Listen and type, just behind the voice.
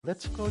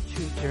Let's go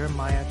to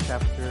Jeremiah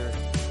chapter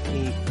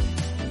 8.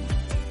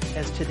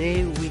 As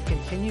today we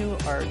continue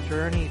our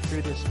journey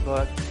through this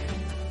book,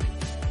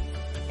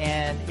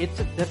 and it's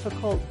a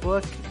difficult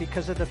book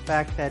because of the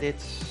fact that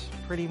it's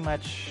pretty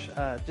much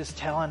just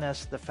telling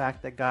us the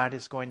fact that God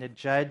is going to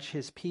judge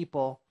his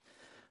people.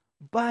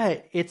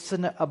 But it's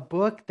a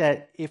book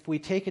that if we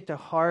take it to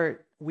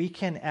heart, we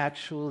can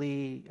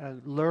actually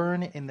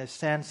learn in the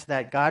sense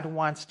that God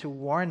wants to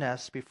warn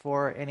us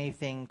before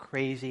anything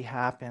crazy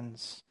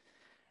happens.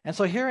 And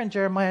so here in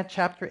Jeremiah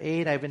chapter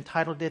 8, I've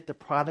entitled it The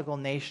Prodigal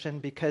Nation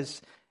because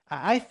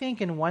I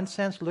think in one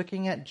sense,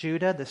 looking at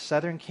Judah, the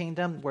southern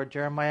kingdom where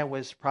Jeremiah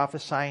was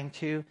prophesying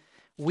to,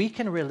 we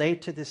can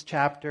relate to this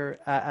chapter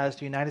as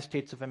the United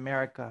States of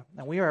America.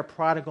 And we are a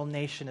prodigal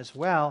nation as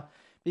well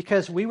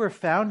because we were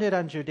founded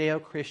on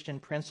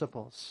Judeo-Christian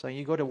principles. So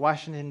you go to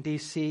Washington,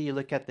 D.C., you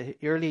look at the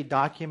early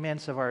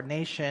documents of our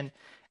nation,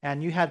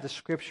 and you have the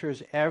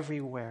scriptures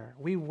everywhere.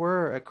 We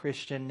were a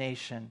Christian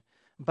nation.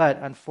 But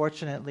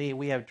unfortunately,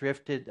 we have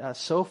drifted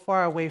so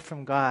far away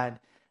from God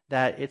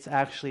that it's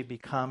actually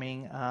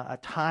becoming a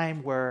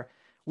time where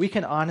we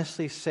can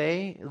honestly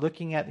say,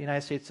 looking at the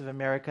United States of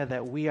America,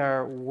 that we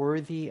are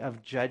worthy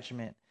of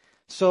judgment.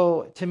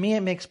 So to me,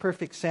 it makes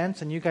perfect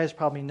sense, and you guys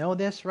probably know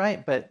this,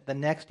 right? But the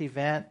next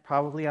event,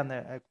 probably on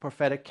the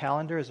prophetic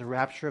calendar, is the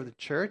rapture of the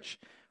church,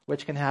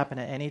 which can happen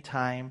at any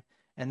time.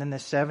 And then the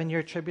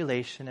 7-year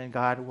tribulation, and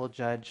God will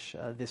judge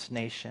this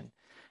nation.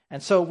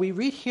 And so we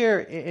read here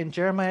in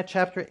Jeremiah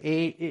chapter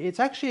 8,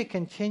 it's actually a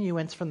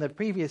continuance from the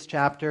previous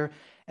chapter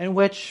in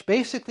which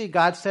basically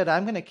God said,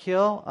 I'm going to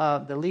kill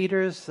the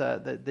leaders,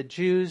 the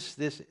Jews,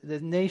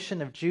 the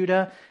nation of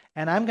Judah,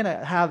 and I'm going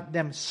to have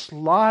them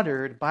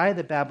slaughtered by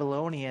the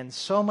Babylonians,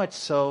 so much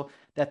so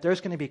that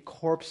there's going to be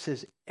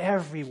corpses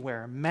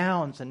everywhere,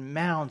 mounds and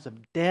mounds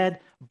of dead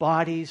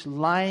bodies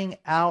lying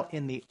out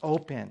in the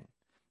open.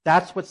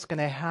 That's what's going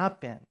to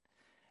happen.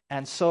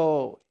 And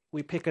so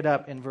we pick it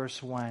up in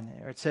verse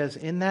 1. It says,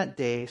 In that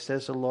day,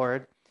 says the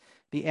Lord,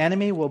 the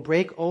enemy will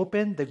break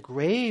open the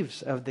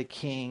graves of the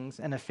kings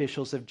and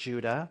officials of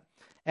Judah,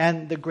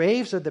 and the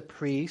graves of the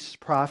priests,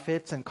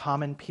 prophets, and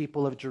common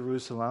people of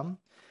Jerusalem.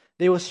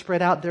 They will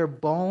spread out their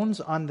bones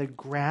on the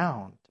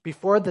ground.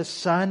 Before the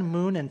sun,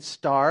 moon, and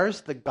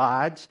stars, the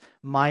gods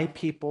my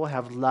people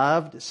have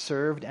loved,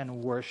 served,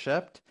 and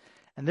worshipped.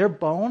 And their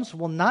bones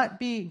will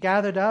not be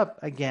gathered up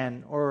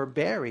again or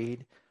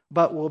buried,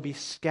 but will be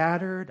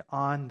scattered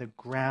on the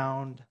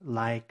ground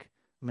like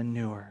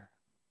manure.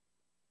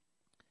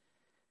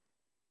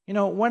 You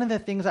know, one of the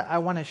things that I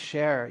want to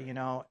share,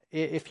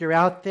 if you're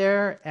out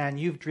there and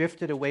you've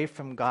drifted away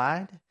from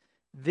God,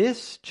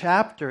 this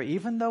chapter,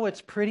 even though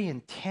it's pretty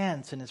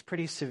intense and it's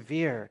pretty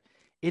severe,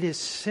 it is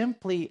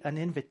simply an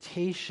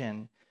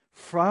invitation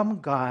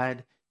from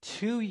God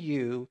to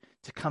you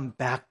to come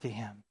back to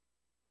Him.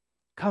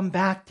 Come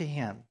back to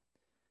Him.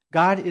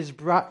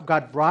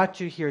 God brought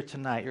you here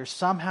tonight. You're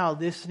somehow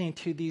listening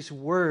to these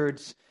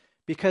words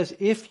because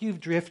if you've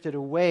drifted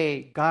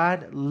away,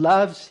 God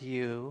loves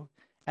you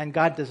and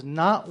God does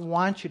not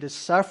want you to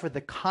suffer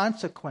the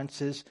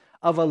consequences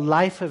of a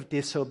life of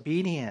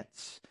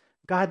disobedience.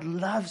 God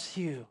loves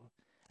you.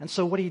 And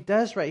so what he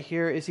does right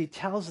here is he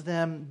tells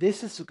them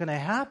this is going to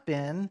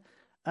happen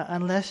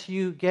unless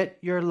you get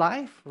your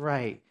life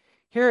right.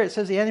 Here it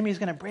says the enemy is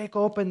going to break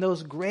open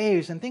those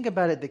graves. And think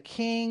about it, the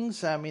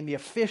kings, the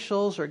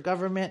officials or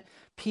government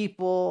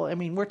people,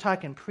 we're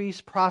talking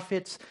priests,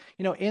 prophets.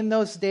 In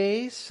those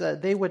days,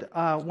 they would,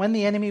 when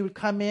the enemy would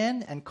come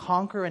in and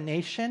conquer a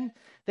nation,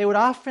 they would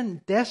often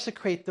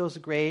desecrate those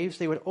graves.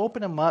 They would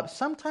open them up,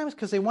 sometimes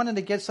because they wanted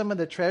to get some of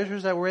the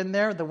treasures that were in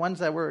there, the ones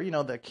that were,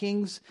 the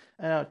king's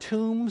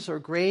tombs or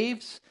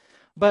graves.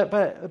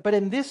 But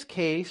in this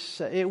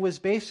case, it was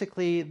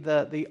basically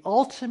the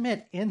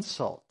ultimate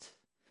insult.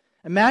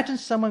 Imagine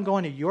someone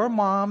going to your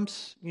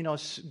mom's,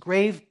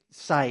 grave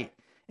site,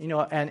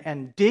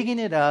 and digging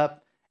it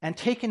up and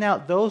taking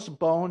out those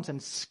bones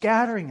and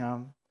scattering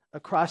them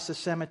across the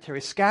cemetery,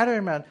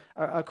 scattering them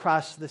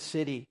across the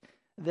city.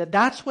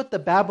 That's what the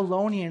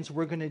Babylonians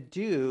were going to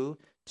do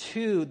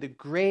to the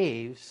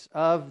graves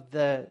of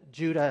the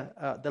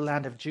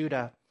land of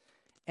Judah.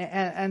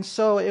 And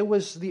so it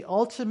was the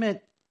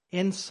ultimate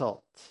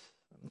insult.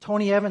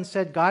 Tony Evans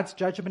said God's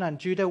judgment on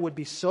Judah would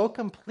be so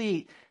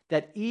complete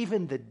that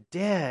even the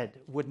dead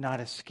would not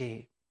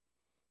escape.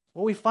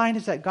 What we find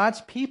is that God's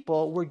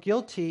people were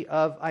guilty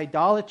of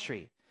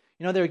idolatry.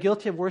 They were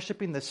guilty of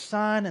worshiping the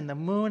sun and the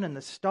moon and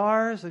the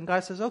stars. And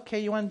God says, okay,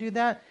 you want to do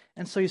that?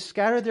 And so he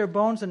scattered their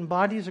bones and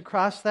bodies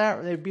across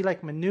that. They'd be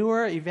like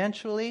manure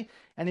eventually.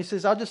 And he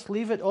says, I'll just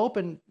leave it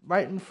open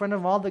right in front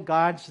of all the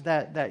gods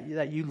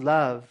that you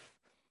love.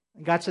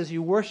 And God says,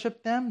 you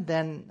worship them,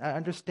 then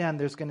understand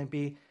there's going to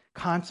be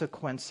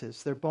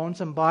consequences. Their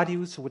bones and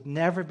bodies would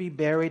never be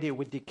buried. It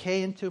would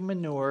decay into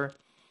manure.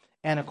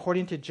 And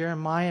according to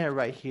Jeremiah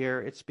right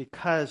here, it's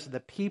because the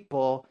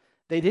people,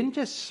 they didn't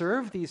just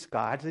serve these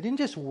gods. They didn't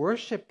just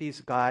worship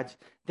these gods.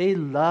 They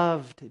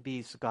loved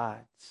these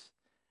gods.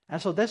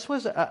 And so this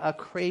was a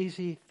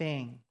crazy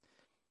thing.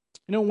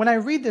 When I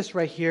read this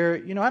right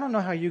here, I don't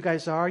know how you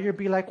guys are. You'll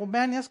be like, well,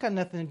 man, that's got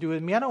nothing to do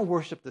with me. I don't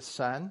worship the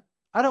sun.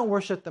 I don't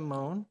worship the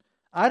moon.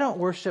 I don't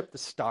worship the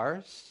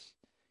stars.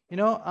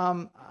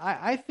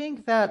 I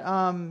think that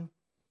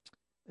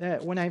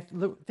when I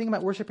think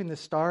about worshiping the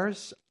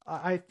stars,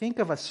 I think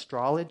of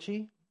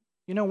astrology.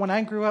 When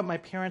I grew up, my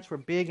parents were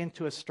big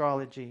into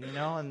astrology,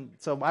 and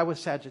so I was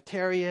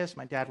Sagittarius,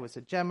 my dad was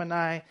a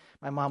Gemini,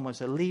 my mom was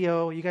a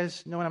Leo. You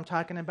guys know what I'm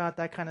talking about,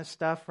 that kind of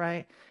stuff,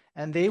 right?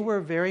 And they were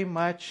very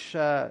much,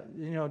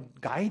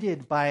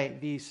 guided by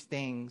these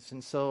things.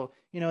 And so,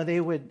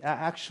 they would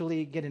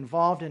actually get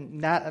involved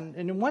in that. And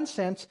in one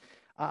sense,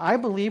 I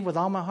believe with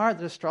all my heart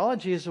that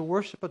astrology is a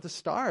worship of the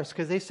stars,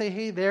 because they say,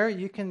 hey, there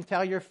you can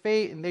tell your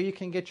fate, and there you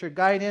can get your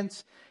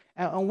guidance.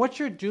 And what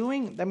you're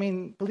doing, I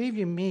mean, believe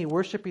you me,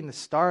 worshiping the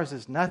stars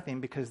is nothing,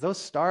 because those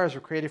stars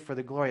were created for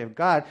the glory of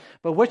God.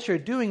 But what you're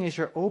doing is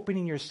you're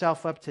opening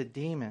yourself up to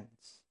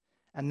demons.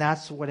 And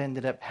that's what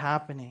ended up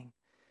happening.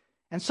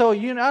 And so,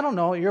 I don't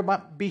know, you're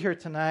about to be here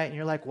tonight, and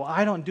you're like, well,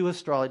 I don't do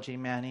astrology,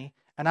 Manny,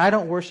 and I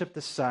don't worship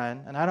the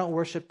sun, and I don't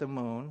worship the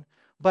moon.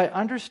 But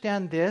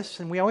understand this,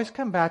 and we always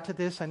come back to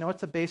this. I know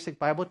it's a basic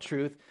Bible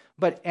truth,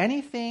 but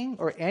anything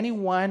or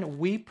anyone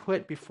we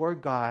put before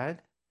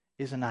God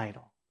is an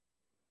idol.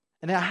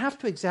 And I have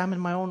to examine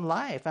my own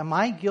life. Am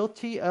I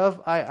guilty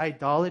of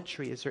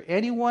idolatry? Is there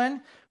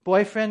anyone,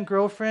 boyfriend,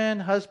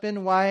 girlfriend,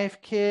 husband,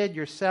 wife, kid,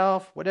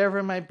 yourself, whatever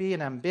it might be,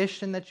 an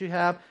ambition that you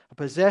have, a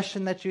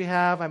possession that you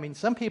have? I mean,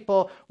 some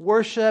people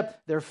worship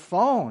their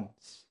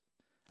phones.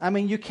 I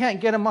mean, you can't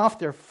get them off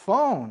their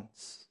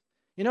phones.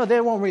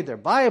 They won't read their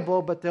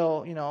Bible, but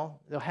they'll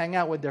hang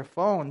out with their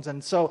phones.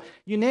 And so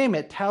you name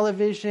it,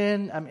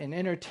 television, an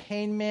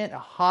entertainment, a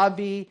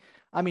hobby,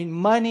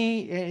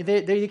 money.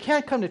 You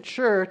can't come to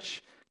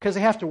church because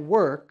they have to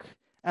work.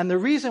 And the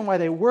reason why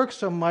they work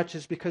so much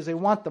is because they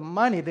want the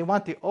money. They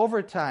want the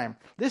overtime.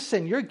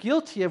 Listen, you're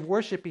guilty of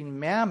worshiping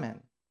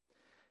mammon.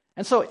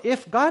 And so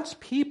if God's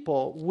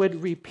people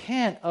would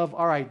repent of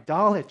our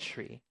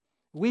idolatry,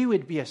 we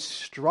would be a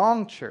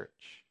strong church.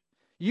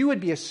 You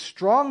would be a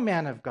strong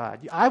man of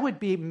God. I would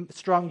be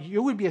strong.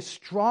 You would be a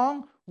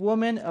strong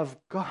woman of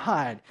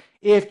God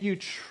if you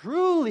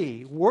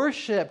truly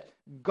worshiped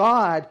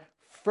God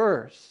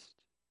first.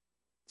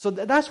 So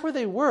that's where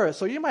they were.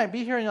 So you might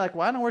be here and you're like,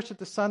 well, I don't worship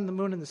the sun, the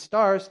moon, and the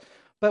stars.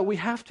 But we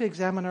have to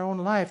examine our own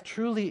life.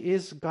 Truly,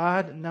 is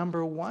God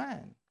number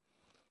one?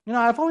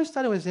 I've always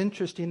thought it was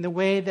interesting the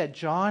way that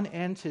John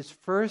ends his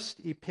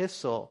first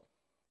epistle.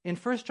 In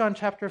 1 John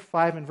chapter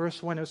 5 and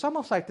verse 1, it was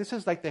almost like this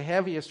is like the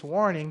heaviest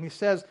warning. He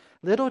says,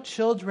 little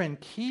children,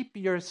 keep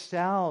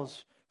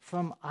yourselves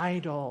from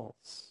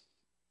idols.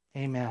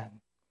 Amen.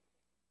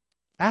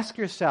 Ask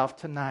yourself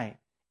tonight,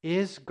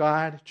 is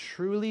God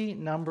truly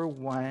number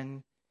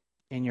one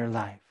in your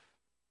life?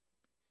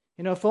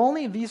 If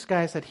only these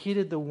guys had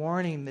heeded the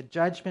warning, the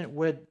judgment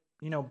would,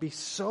 be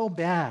so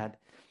bad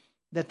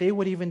that they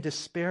would even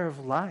despair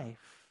of life.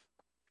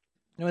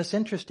 It's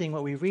interesting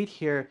what we read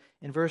here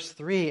in verse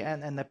 3,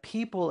 and the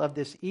people of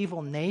this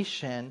evil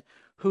nation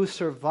who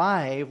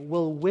survive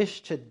will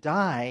wish to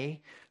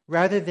die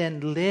rather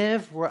than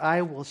live where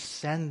I will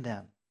send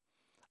them.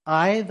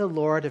 I, the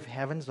Lord of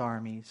heaven's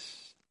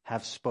armies,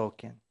 have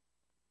spoken.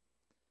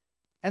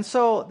 And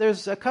so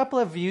there's a couple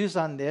of views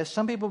on this.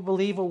 Some people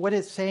believe, well, what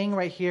it's saying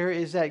right here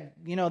is that,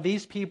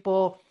 these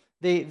people,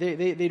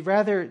 they'd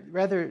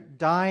rather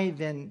die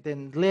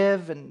than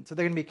live, and so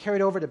they're going to be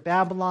carried over to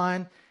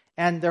Babylon.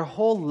 And their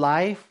whole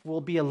life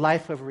will be a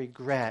life of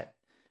regret.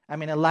 A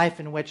life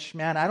in which,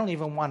 man, I don't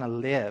even want to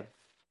live.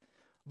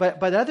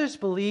 But others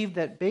believe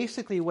that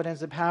basically what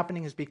ends up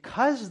happening is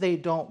because they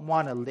don't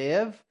want to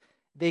live,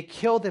 they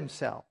kill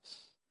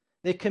themselves.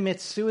 They commit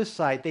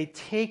suicide. They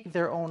take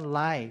their own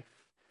life.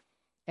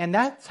 And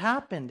that's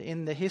happened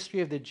in the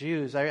history of the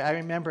Jews. I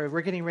remember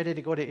we're getting ready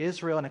to go to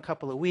Israel in a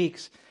couple of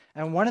weeks.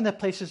 And one of the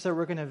places that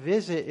we're going to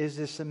visit is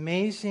this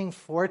amazing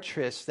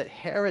fortress that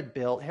Herod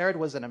built. Herod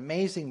was an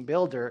amazing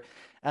builder.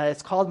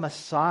 It's called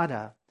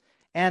Masada.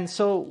 And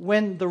so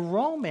when the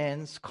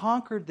Romans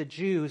conquered the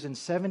Jews in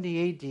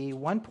 70 AD,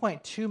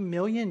 1.2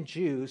 million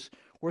Jews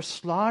were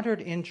slaughtered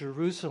in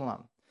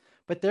Jerusalem.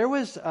 But there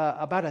was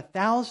about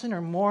 1,000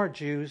 or more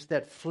Jews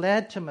that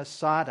fled to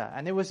Masada.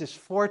 And it was this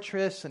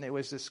fortress, and it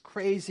was this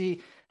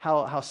crazy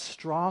how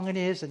strong it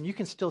is. And you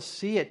can still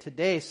see it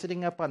today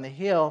sitting up on the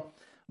hill.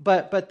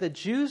 But the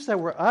Jews that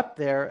were up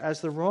there,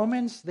 as the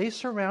Romans, they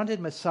surrounded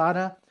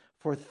Masada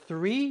for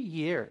 3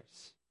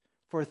 years.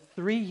 For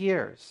 3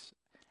 years.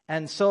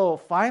 And so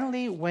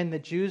finally, when the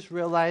Jews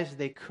realized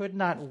they could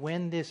not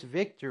win this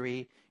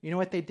victory, you know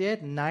what they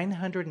did?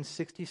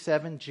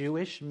 967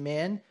 Jewish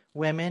men,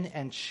 women,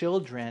 and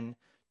children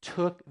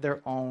took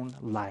their own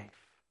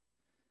life.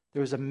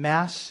 There was a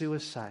mass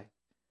suicide.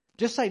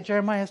 Just like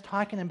Jeremiah is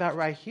talking about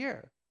right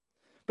here.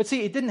 But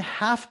see, it didn't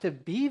have to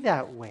be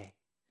that way.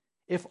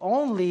 If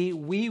only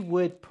we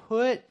would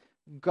put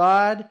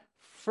God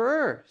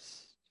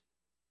first.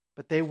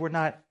 But they were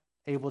not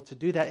able to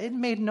do that. It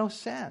made no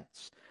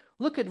sense.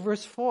 Look at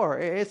verse 4.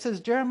 It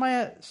says,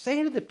 Jeremiah,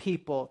 say to the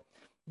people,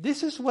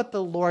 This is what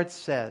the Lord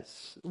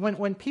says.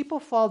 When people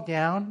fall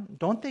down,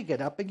 don't they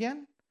get up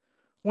again?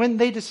 When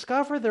they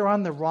discover they're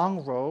on the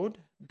wrong road,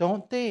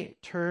 don't they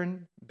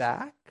turn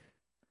back?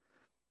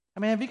 I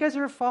mean, have you guys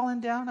ever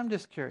fallen down? I'm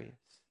just curious.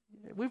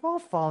 We've all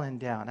fallen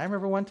down. I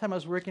remember one time I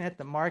was working at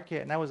the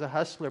market, and I was a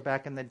hustler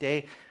back in the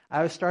day.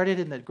 I was started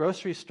in the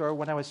grocery store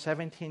when I was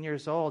 17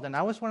 years old, and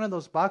I was one of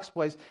those box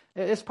boys.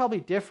 It's probably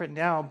different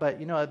now, but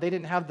they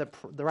didn't have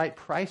the right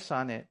price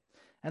on it.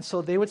 And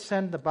so they would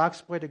send the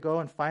box boy to go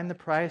and find the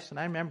price, and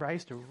I remember I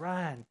used to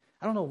run.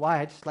 I don't know why,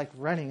 I just like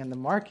running in the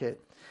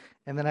market.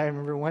 And then I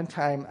remember one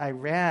time I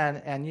ran,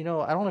 and I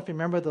don't know if you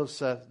remember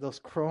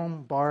those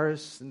chrome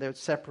bars, and they would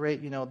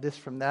separate, this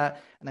from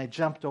that, and I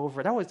jumped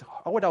over it.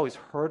 I would always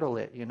hurdle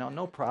it,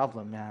 no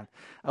problem, man.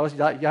 I was a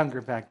lot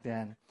younger back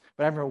then.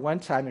 But I remember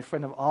one time in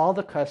front of all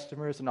the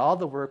customers and all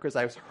the workers,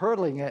 I was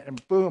hurdling it,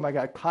 and boom, I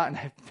got caught, and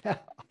I fell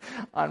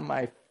on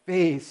my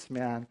face,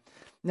 man.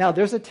 Now,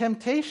 there's a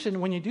temptation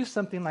when you do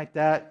something like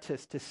that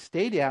to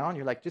stay down.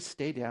 You're like, just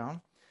stay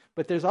down.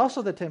 But there's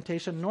also the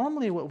temptation.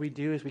 Normally what we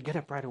do is we get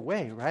up right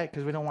away, right?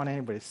 Because we don't want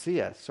anybody to see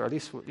us. Or at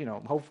least,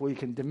 hopefully we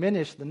can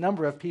diminish the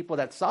number of people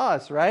that saw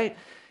us, right?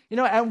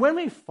 And when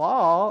we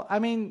fall, I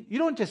mean, you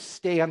don't just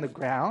stay on the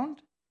ground.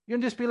 You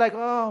don't just be like,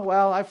 oh,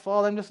 well, I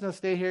fall. I'm just going to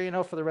stay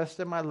here, for the rest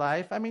of my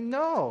life. I mean,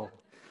 no.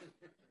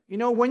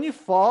 When you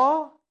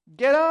fall,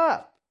 get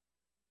up.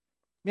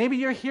 Maybe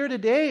you're here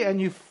today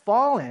and you've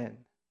fallen.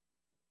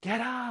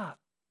 Get up.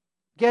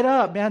 Get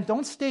up, man.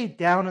 Don't stay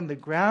down on the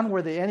ground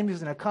where the enemy's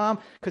going to come.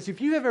 Because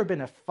if you've ever been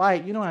in a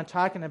fight, you know what I'm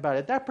talking about.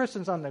 If that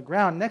person's on the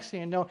ground, next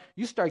thing you know,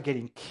 you start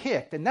getting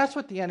kicked. And that's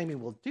what the enemy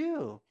will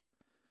do.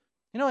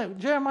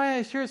 Jeremiah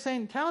is here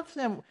saying, tell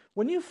them,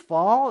 when you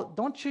fall,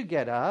 don't you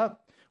get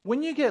up.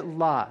 When you get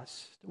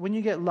lost,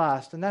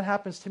 and that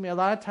happens to me a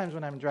lot of times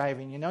when I'm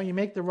driving, you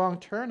make the wrong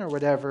turn or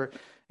whatever,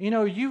 you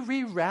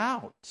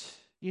reroute.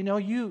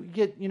 You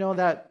get,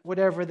 that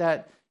whatever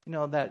that,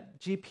 that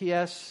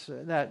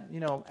GPS, that,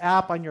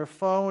 app on your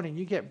phone, and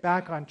you get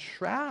back on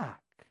track.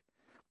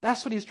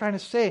 That's what he's trying to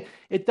say.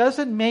 It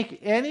doesn't make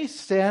any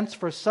sense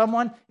for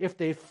someone, if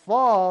they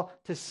fall,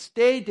 to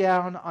stay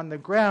down on the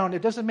ground.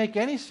 It doesn't make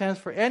any sense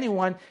for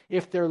anyone,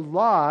 if they're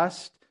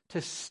lost,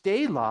 to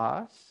stay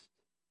lost.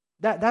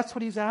 That's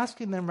what he's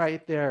asking them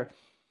right there.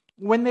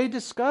 When they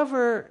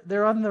discover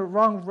they're on the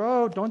wrong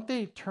road, don't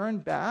they turn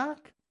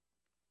back?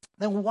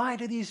 Then why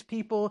do these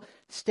people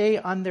stay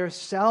on their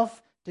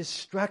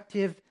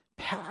self-destructive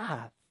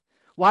path?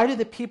 Why do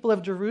the people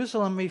of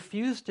Jerusalem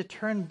refuse to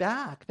turn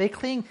back? They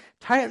cling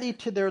tightly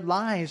to their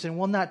lives and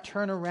will not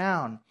turn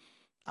around.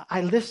 I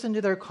listen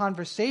to their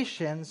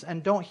conversations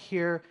and don't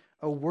hear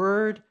a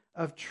word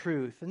of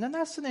truth. And then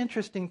that's an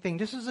interesting thing.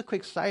 This is a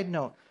quick side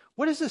note.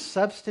 What is the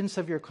substance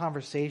of your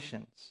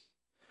conversations?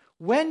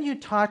 When you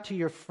talk to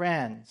your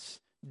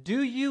friends,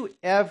 do you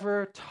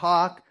ever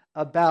talk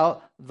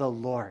about the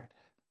Lord?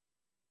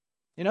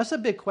 It's a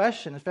big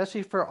question,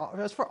 especially for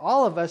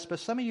all of us, but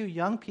some of you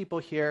young people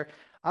here,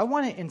 I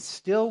want to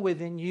instill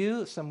within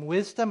you some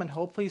wisdom and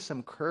hopefully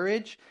some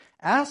courage.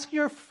 Ask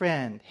your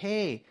friend,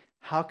 hey,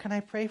 how can I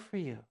pray for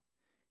you?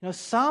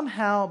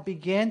 Somehow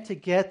begin to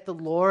get the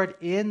Lord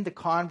in the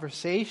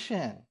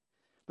conversation.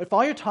 But if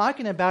all you're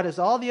talking about is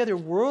all the other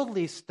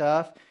worldly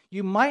stuff,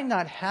 you might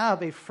not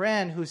have a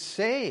friend who's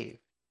saved.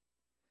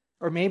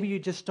 Or maybe you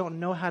just don't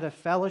know how to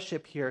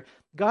fellowship here.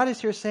 God is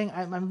here saying,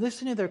 I'm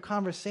listening to their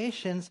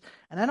conversations,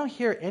 and I don't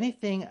hear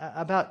anything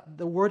about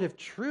the word of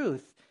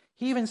truth.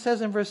 He even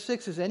says in verse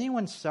 6, is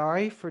anyone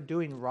sorry for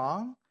doing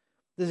wrong?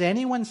 Does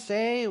anyone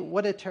say,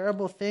 what a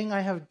terrible thing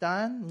I have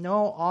done?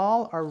 No,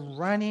 all are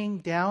running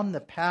down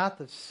the path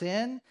of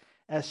sin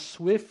as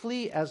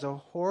swiftly as a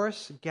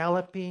horse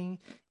galloping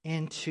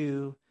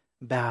into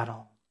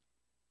battle.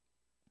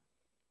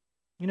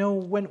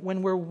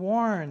 When we're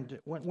warned,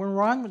 when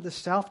we're on the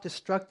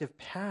self-destructive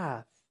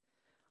path,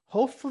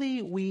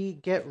 hopefully we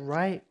get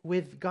right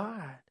with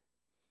God.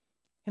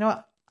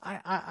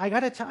 I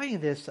got to tell you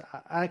this,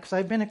 because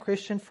I've been a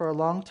Christian for a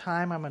long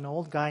time. I'm an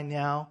old guy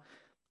now.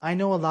 I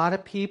know a lot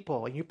of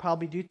people, and you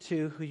probably do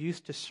too, who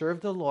used to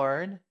serve the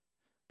Lord,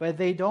 but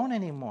they don't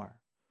anymore.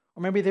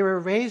 Or maybe they were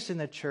raised in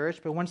the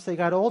church, but once they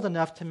got old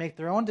enough to make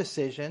their own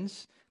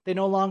decisions, they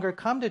no longer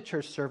come to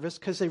church service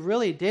because they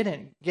really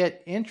didn't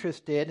get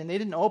interested, and they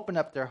didn't open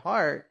up their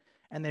heart,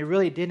 and they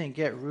really didn't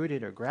get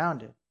rooted or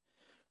grounded.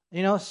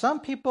 Some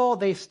people,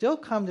 they still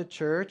come to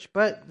church,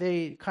 but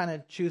they kind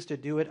of choose to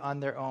do it on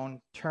their own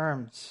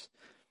terms.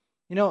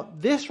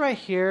 This right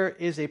here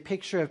is a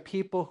picture of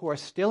people who are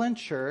still in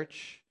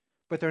church,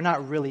 but they're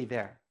not really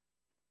there.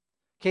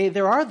 Okay,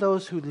 there are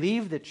those who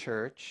leave the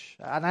church,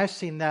 and I've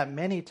seen that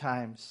many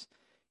times,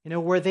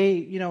 where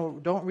they,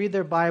 don't read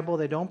their Bible,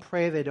 they don't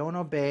pray, they don't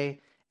obey,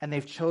 and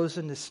they've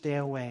chosen to stay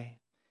away.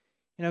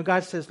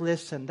 God says,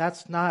 listen,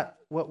 that's not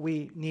what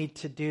we need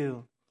to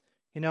do.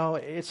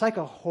 It's like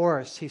a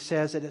horse, he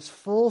says, it is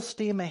full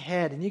steam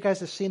ahead, and you guys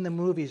have seen the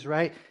movies,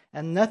 right?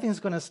 And nothing's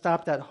going to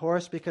stop that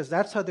horse because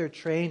that's how they're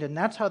trained and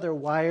that's how they're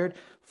wired,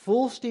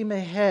 full steam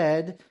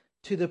ahead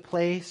to the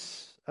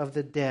place of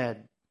the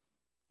dead.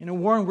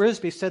 Warren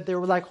Wiersbe said they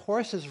were like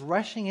horses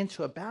rushing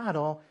into a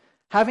battle,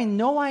 having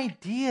no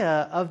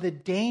idea of the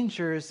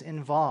dangers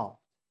involved.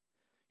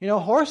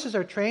 Horses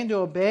are trained to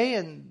obey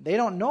and they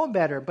don't know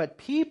better, but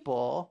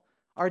people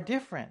are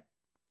different.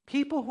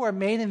 People who are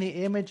made in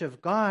the image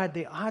of God,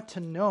 they ought to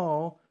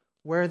know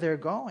where they're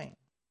going.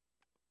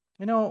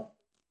 In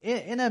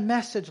a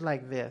message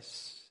like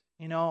this,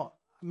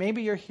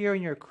 maybe you're here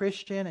and you're a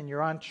Christian and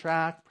you're on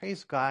track,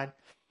 praise God.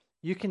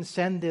 You can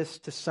send this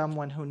to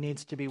someone who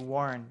needs to be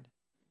warned.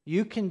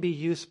 You can be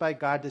used by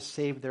God to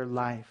save their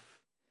life.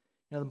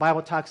 The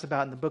Bible talks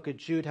about in the book of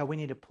Jude how we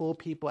need to pull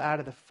people out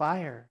of the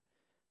fire.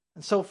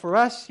 And so for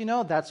us,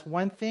 that's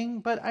one thing.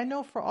 But I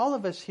know for all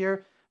of us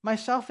here,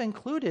 myself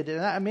included,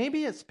 and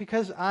maybe it's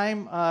because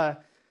I'm a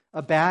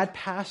bad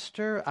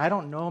pastor. I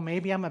don't know.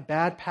 Maybe I'm a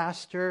bad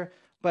pastor.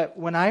 But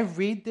when I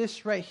read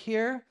this right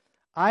here,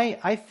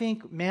 I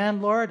think,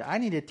 man, Lord, I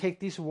need to take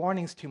these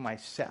warnings to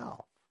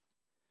myself.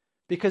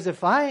 Because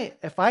if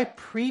I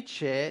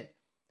preach it,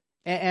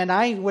 and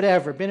I,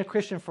 been a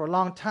Christian for a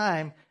long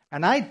time,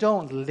 and I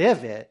don't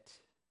live it,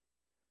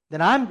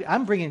 then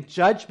I'm bringing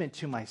judgment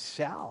to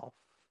myself.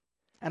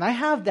 And I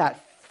have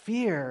that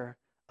fear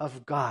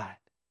of God.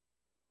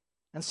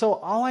 And so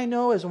all I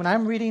know is when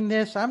I'm reading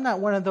this, I'm not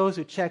one of those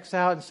who checks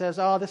out and says,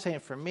 oh, this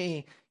ain't for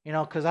me,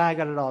 because I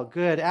got it all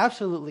good.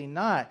 Absolutely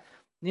not.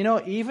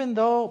 Even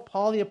though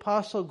Paul the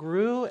Apostle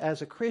grew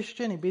as a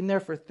Christian, he'd been there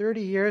for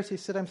 30 years, he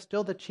said, I'm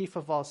still the chief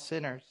of all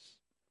sinners.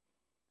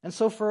 And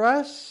so for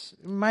us,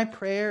 my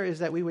prayer is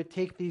that we would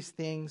take these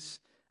things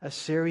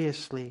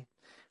seriously.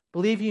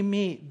 Believe you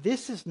me,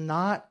 this is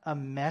not a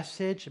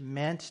message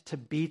meant to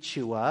beat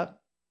you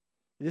up.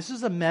 This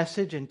is a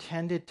message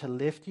intended to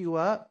lift you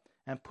up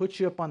and put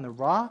you up on the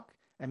rock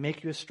and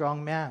make you a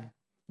strong man,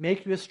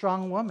 make you a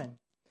strong woman.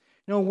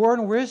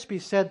 Warren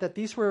Wiersbe said that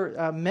these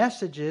were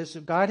messages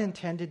God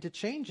intended to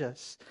change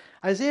us.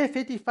 Isaiah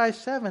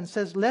 55:7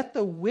 says, let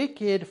the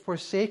wicked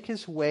forsake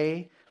his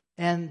way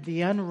and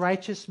the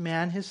unrighteous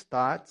man his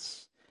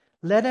thoughts.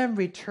 Let him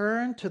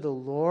return to the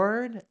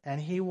Lord, and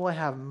he will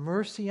have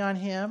mercy on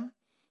him,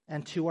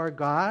 and to our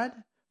God,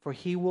 for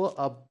he will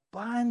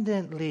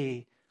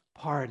abundantly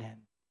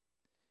pardon.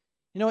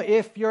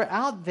 If you're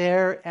out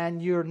there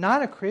and you're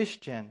not a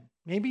Christian,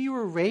 maybe you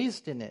were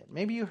raised in it,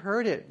 maybe you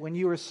heard it when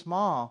you were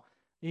small,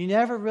 you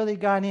never really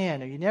got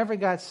in, or you never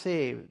got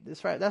saved.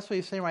 That's right. That's what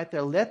he's saying right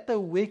there. Let the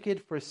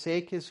wicked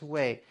forsake his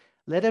way.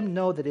 Let him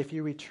know that if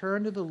you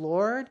return to the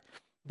Lord,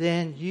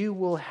 then you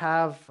will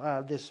have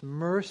this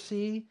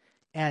mercy,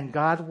 and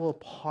God will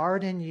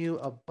pardon you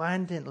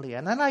abundantly.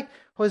 And then like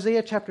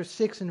Hosea chapter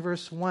 6 and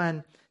verse 1,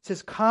 it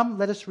says, come,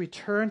 let us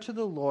return to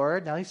the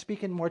Lord. Now he's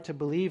speaking more to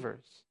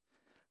believers.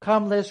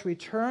 Come, let us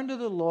return to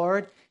the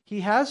Lord.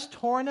 He has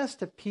torn us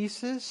to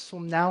pieces, so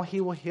now he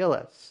will heal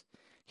us.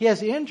 He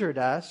has injured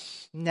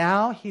us,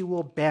 now he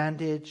will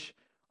bandage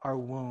our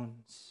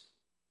wounds.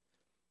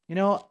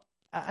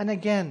 And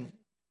again,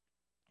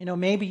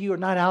 maybe you are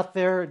not out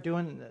there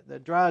doing the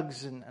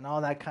drugs and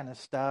all that kind of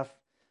stuff,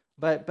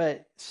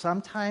 but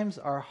sometimes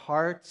our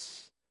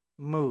hearts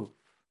move.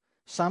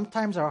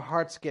 Sometimes our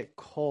hearts get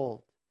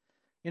cold.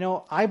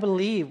 I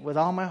believe with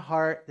all my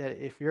heart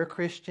that if you're a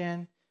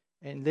Christian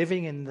and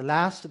living in the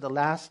last of the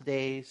last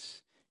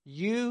days,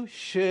 you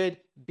should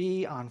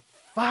be on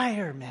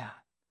fire, man.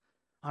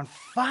 On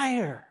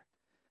fire.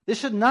 This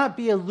should not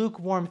be a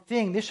lukewarm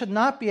thing. This should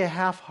not be a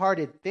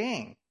half-hearted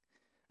thing.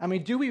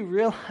 Do we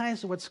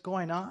realize what's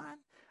going on?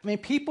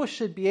 People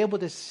should be able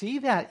to see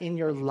that in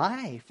your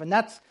life, and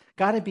that's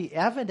got to be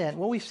evident.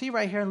 What we see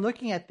right here in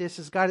looking at this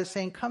is God is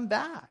saying, come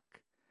back.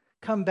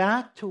 Come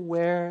back to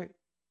where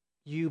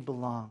you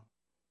belong.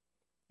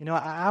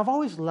 I've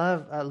always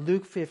loved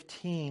Luke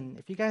 15.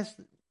 If you guys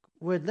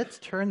would, let's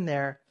turn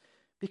there,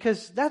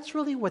 because that's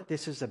really what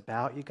this is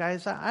about, you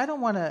guys. I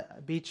don't want to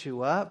beat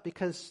you up,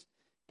 because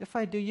if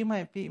I do, you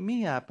might beat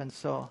me up. And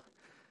so,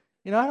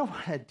 I don't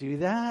want to do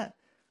that.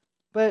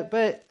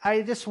 But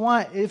I just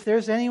want, if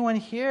there's anyone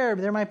here,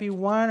 there might be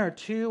one or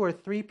two or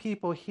three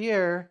people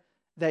here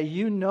that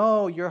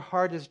your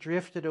heart has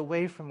drifted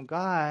away from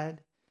God.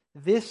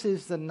 This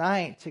is the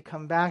night to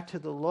come back to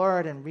the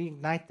Lord and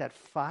reignite that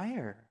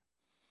fire.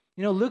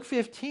 Luke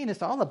 15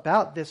 is all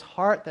about this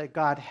heart that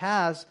God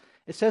has.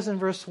 It says in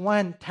verse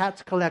 1,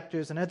 tax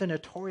collectors and other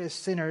notorious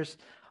sinners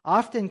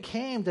often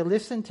came to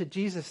listen to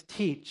Jesus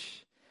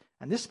teach.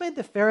 And this made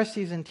the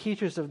Pharisees and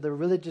teachers of the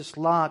religious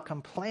law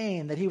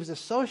complain that he was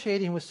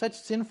associating with such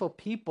sinful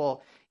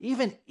people,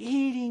 even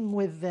eating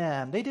with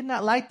them. They did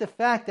not like the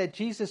fact that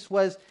Jesus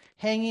was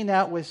hanging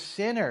out with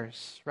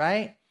sinners,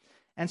 right?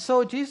 And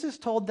so Jesus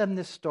told them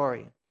this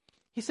story.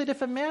 He said,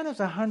 if a man has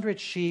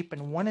 100 sheep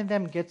and one of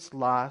them gets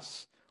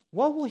lost,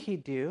 what will he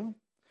do?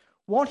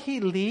 Won't he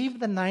leave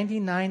the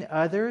 99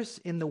 others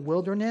in the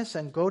wilderness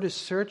and go to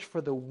search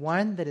for the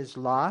one that is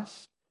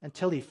lost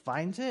until he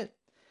finds it?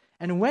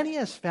 And when he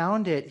has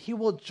found it, he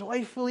will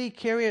joyfully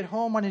carry it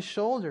home on his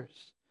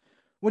shoulders.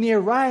 When he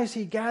arrives,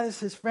 he gathers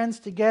his friends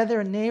together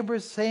and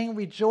neighbors, saying,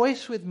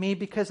 rejoice with me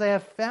because I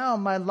have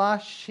found my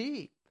lost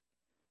sheep.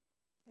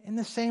 In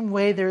the same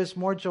way, there is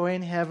more joy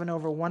in heaven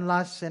over one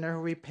lost sinner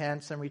who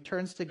repents and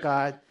returns to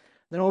God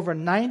than over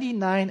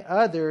 99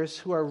 others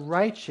who are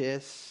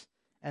righteous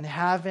and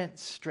haven't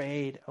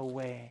strayed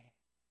away.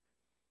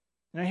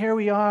 Now here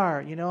we are,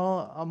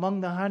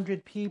 among the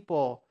 100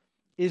 people.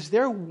 Is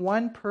there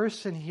one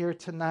person here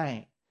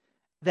tonight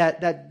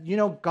that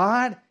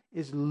God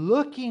is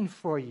looking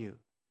for you?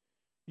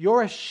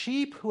 You're a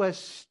sheep who has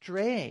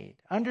strayed.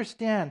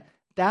 Understand,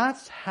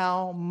 that's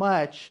how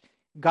much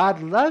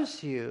God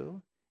loves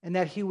you, and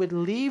that he would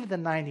leave the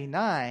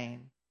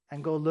 99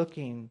 and go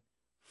looking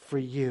for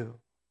you.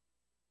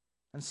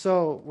 And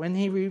so when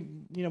he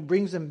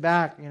brings them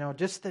back,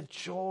 just the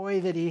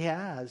joy that he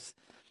has.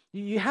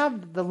 You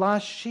have the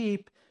lost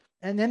sheep,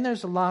 and then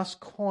there's a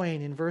lost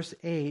coin in verse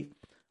 8.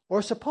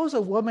 Or suppose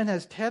a woman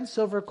has 10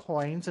 silver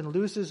coins and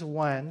loses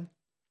one.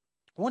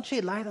 Won't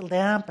she light a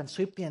lamp and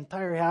sweep the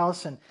entire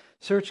house and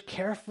search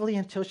carefully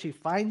until she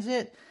finds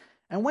it?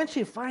 And when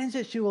she finds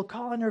it, she will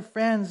call on her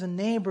friends and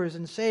neighbors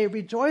and say,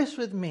 "Rejoice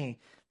with me,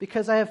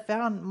 because I have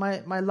found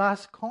my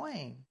lost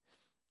coin."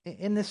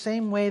 In the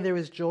same way, there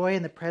is joy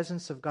in the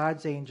presence of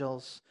God's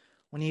angels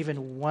when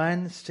even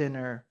one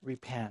sinner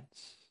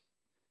repents.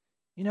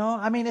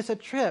 It's a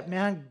trip,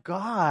 man.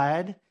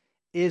 God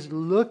is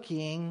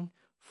looking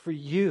for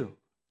you.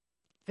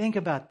 Think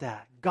about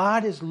that.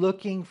 God is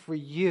looking for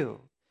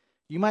you.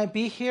 You might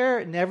be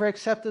here, never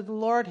accepted the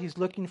Lord. He's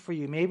looking for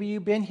you. Maybe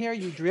you've been here,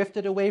 you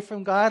drifted away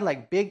from God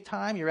like big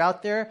time. You're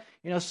out there,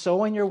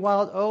 sowing your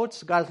wild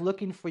oats. God's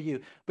looking for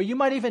you. But you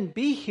might even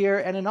be here,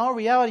 and in all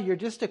reality, you're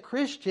just a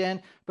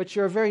Christian, but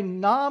you're a very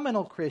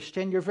nominal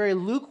Christian. You're a very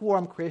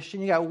lukewarm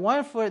Christian. You got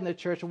one foot in the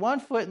church,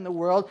 one foot in the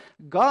world.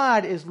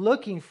 God is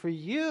looking for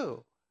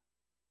you.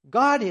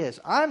 God is.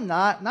 I'm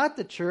not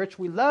the church.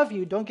 We love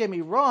you, don't get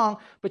me wrong,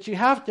 but you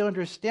have to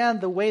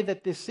understand the way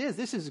that this is.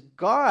 This is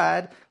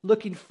God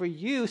looking for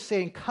you,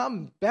 saying,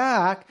 come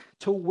back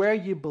to where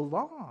you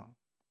belong.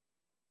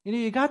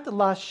 You got the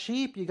lost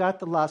sheep, you got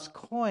the lost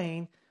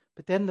coin,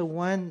 but then the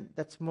one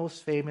that's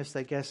most famous,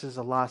 I guess, is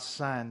a lost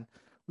son.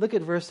 Look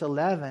at verse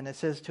 11. It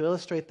says, to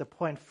illustrate the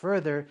point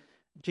further,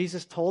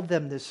 Jesus told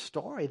them this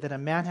story that a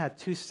man had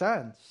 2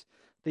 sons.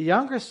 The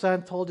younger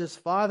son told his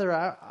father,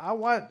 I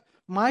want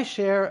my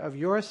share of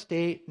your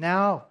estate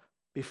now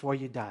before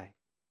you die.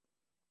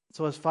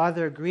 So his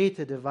father agreed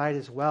to divide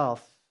his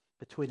wealth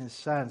between his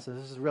sons. So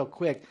this is real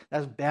quick.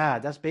 That's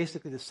bad. That's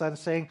basically the son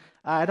saying,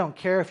 I don't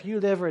care if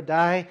you live or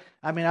die.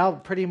 I'll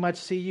pretty much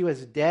see you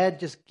as dead.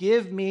 Just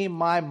give me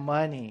my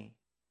money.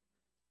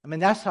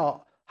 That's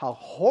how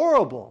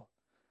horrible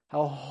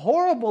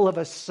of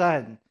a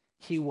son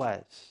he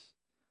was.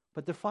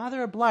 But the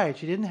father obliged.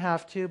 He didn't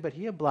have to, but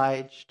he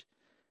obliged.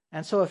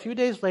 And so a few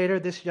days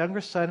later, this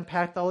younger son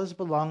packed all his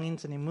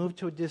belongings and he moved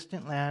to a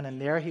distant land, and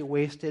there he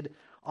wasted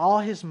all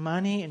his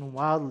money in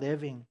wild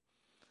living.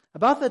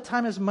 About the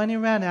time his money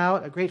ran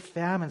out, a great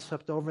famine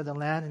swept over the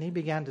land, and he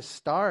began to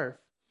starve.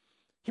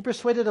 He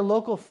persuaded a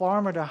local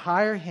farmer to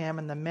hire him,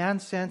 and the man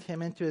sent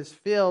him into his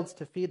fields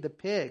to feed the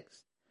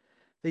pigs.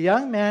 The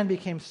young man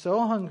became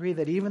so hungry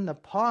that even the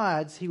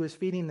pods he was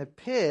feeding the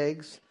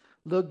pigs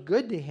looked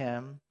good to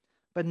him,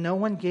 but no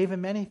one gave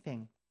him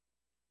anything.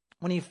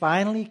 When he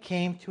finally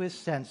came to his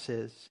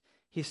senses,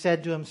 he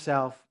said to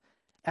himself,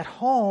 at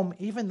home,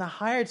 even the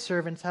hired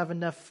servants have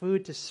enough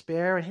food to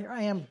spare, and here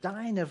I am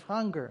dying of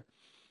hunger.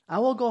 I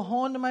will go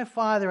home to my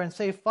father and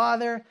say,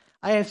 Father,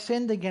 I have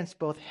sinned against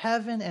both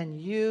heaven and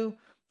you.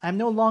 I am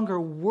no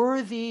longer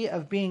worthy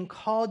of being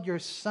called your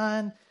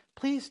son.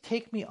 Please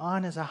take me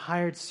on as a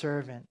hired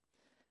servant.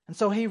 And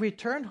so he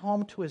returned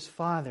home to his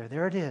father.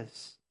 There it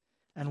is.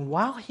 And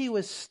while he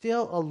was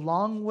still a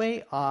long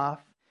way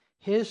off,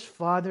 his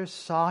father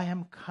saw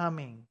him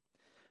coming.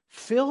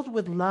 Filled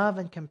with love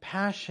and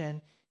compassion,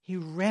 he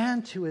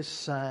ran to his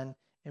son,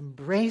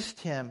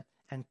 embraced him,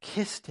 and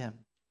kissed him.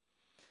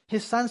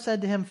 His son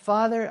said to him,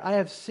 Father, I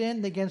have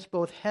sinned against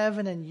both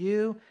heaven and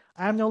you.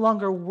 I am no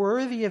longer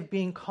worthy of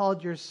being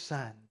called your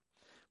son.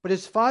 But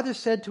his father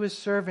said to his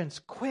servants,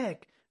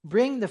 Quick,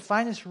 bring the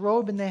finest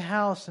robe in the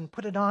house and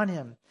put it on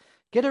him.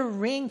 Get a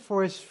ring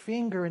for his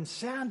finger and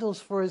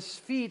sandals for his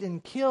feet,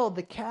 and kill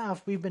the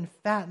calf we've been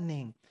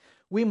fattening.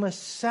 We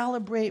must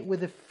celebrate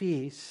with a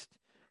feast,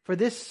 for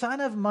this son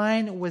of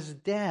mine was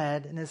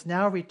dead and is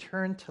now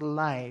returned to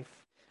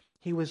life.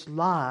 He was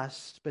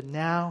lost, but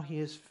now he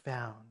is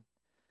found.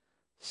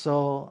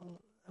 So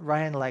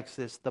Ryan likes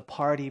this. The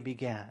party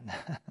began.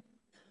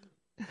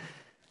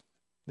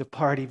 The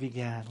party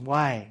began.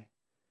 Why?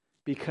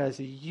 Because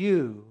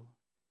you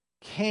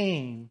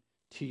came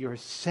to your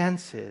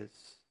senses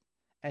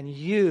and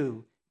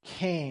you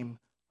came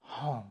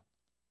home.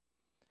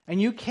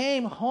 And you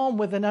came home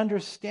with an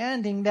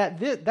understanding that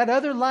that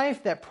other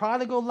life, that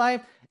prodigal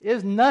life,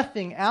 is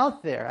nothing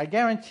out there. I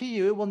guarantee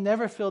you it will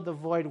never fill the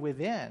void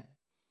within.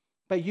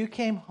 But you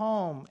came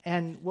home,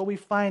 and what we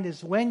find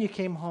is when you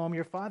came home,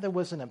 your father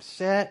wasn't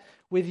upset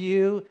with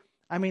you.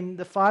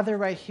 The father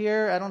right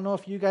here, I don't know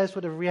if you guys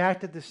would have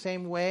reacted the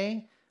same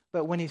way,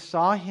 but when he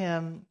saw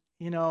him,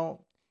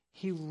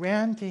 he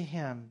ran to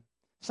him,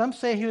 Some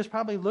say he was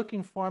probably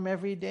looking for him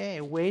every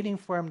day, waiting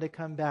for him to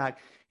come back.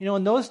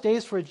 In those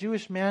days, for a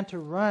Jewish man to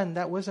run,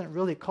 that wasn't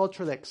really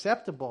culturally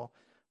acceptable.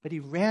 But he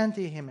ran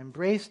to him,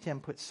 embraced him,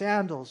 put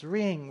sandals,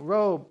 ring,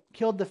 robe,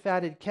 killed the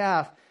fatted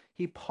calf.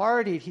 He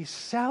partied, he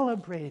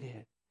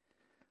celebrated.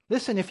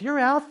 Listen, if you're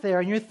out there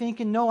and you're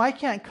thinking, no, I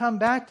can't come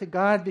back to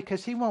God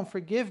because he won't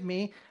forgive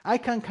me. I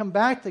can't come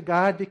back to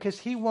God because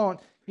he won't,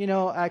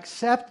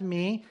 accept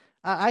me.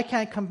 I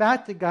can't come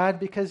back to God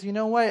because, you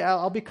know what,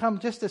 I'll become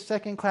just a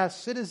second-class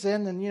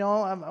citizen and,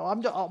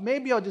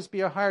 maybe I'll just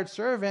be a hired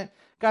servant.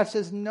 God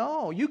says,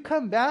 no, you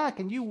come back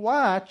and you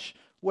watch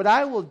what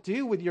I will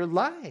do with your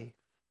life.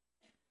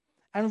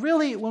 And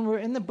really, when we're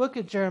in the book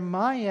of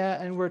Jeremiah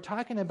and we're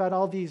talking about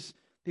all these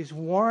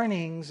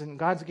warnings and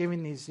God's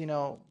giving these,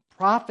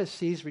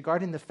 prophecies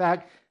regarding the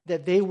fact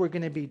that they were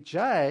going to be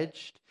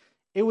judged,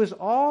 it was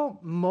all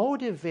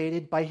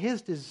motivated by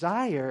his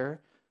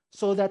desire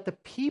so that the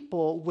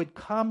people would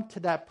come to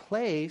that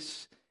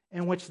place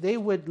in which they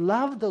would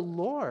love the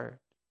Lord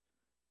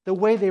the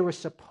way they were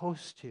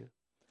supposed to.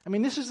 I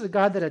mean, this is the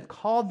God that had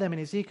called them in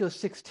Ezekiel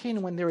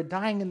 16 when they were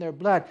dying in their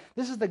blood.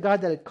 This is the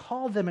God that had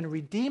called them and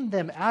redeemed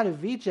them out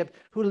of Egypt,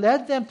 who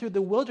led them through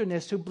the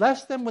wilderness, who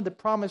blessed them with the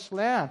promised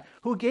land,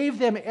 who gave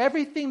them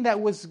everything that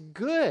was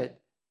good.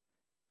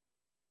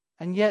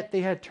 And yet they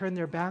had turned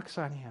their backs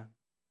on him.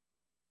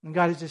 And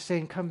God is just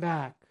saying, come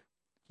back.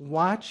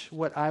 Watch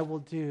what I will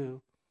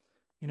do,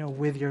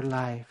 with your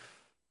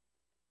life.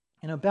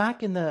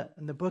 Back in the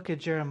book of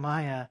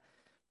Jeremiah,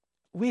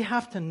 we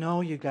have to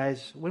know, you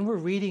guys, when we're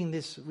reading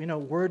this,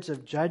 words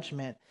of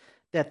judgment,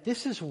 that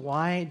this is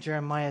why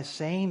Jeremiah is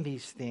saying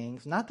these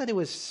things. Not that it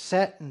was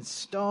set in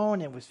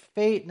stone, it was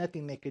fate,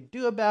 nothing they could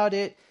do about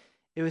it.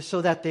 It was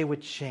so that they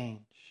would change.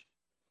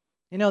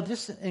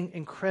 This is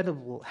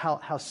incredible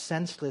how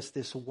senseless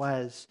this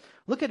was.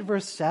 Look at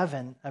verse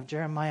 7 of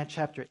Jeremiah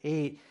chapter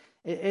 8.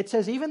 It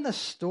says, even the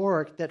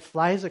stork that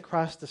flies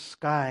across the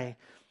sky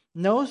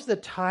knows the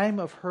time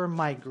of her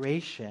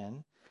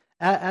migration,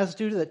 as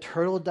do the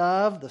turtle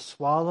dove, the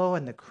swallow,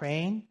 and the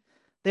crane.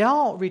 They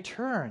all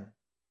return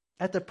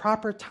at the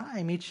proper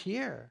time each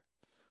year.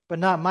 But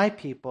not my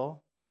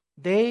people.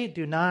 They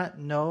do not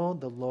know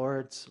the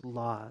Lord's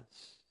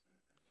laws.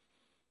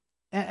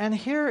 And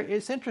here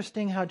it's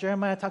interesting how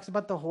Jeremiah talks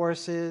about the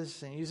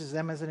horses and uses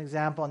them as an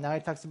example. And now he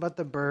talks about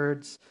the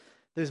birds.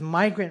 There's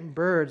migrant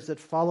birds that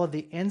follow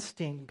the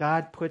instinct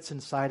God puts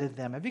inside of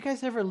them. Have you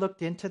guys ever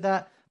looked into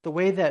that? The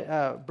way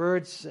that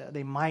birds,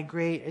 they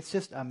migrate. It's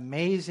just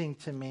amazing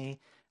to me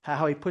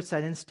how he puts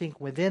that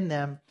instinct within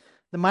them.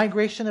 The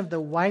migration of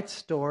the white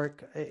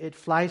stork, it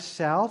flies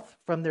south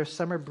from their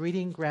summer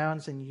breeding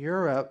grounds in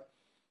Europe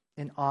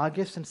in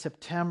August and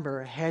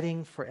September,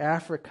 heading for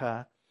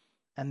Africa.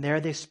 And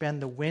there they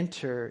spend the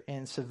winter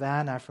in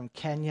Savannah from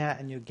Kenya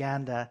and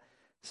Uganda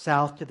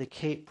south to the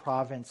Cape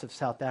province of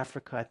South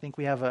Africa. I think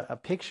we have a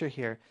picture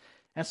here.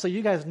 And so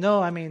you guys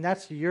know,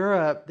 that's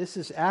Europe. This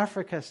is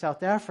Africa,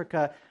 South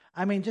Africa.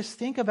 Just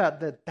think about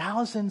the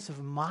thousands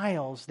of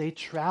miles they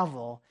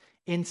travel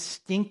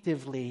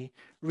instinctively,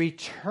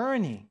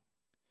 returning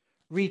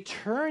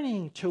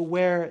to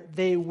where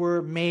they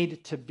were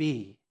made to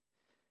be.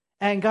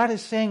 And God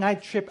is saying,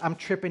 I'm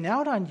tripping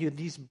out on you.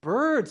 These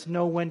birds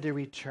know when to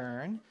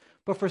return,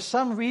 but for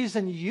some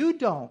reason you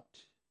don't.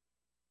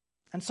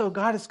 And so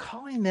God is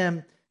calling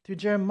them through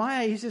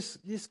Jeremiah. He's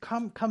just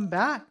come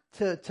back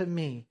to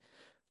me.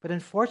 But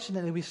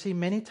unfortunately, we see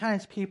many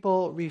times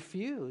people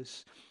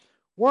refuse.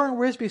 Warren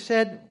Wiersbe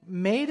said,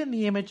 made in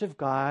the image of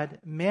God,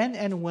 men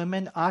and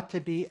women ought to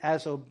be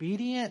as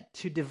obedient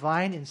to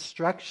divine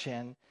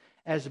instruction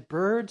as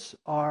birds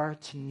are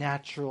to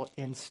natural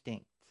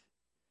instinct.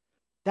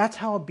 That's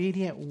how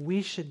obedient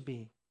we should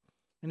be.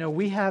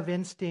 We have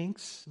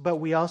instincts, but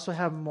we also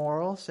have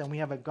morals, and we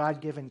have a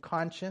God-given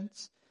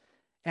conscience.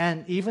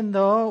 And even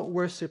though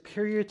we're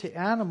superior to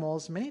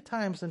animals, many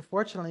times,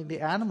 unfortunately,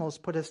 the animals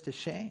put us to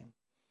shame.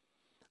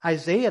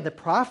 Isaiah, the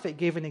prophet,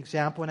 gave an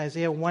example in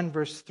Isaiah 1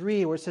 verse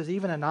 3, where it says,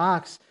 even an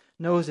ox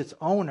knows its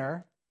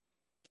owner,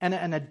 and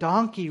a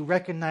donkey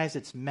recognizes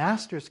its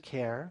master's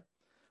care.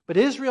 But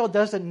Israel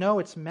doesn't know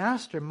its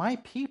master. My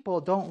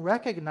people don't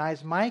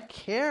recognize my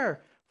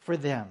care for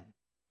them.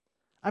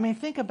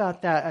 Think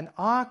about that. An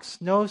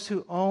ox knows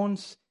who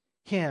owns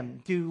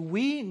him. Do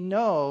we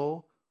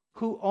know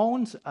who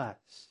owns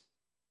us?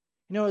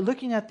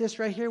 Looking at this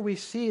right here, we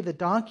see the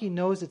donkey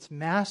knows its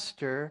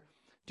master.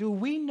 Do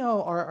we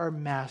know our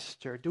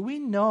master? Do we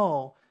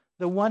know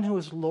the one who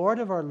is Lord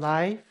of our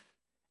life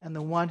and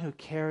the one who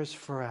cares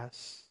for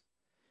us?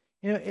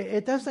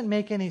 It doesn't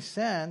make any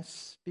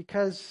sense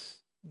because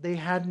they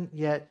hadn't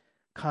yet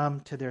come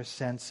to their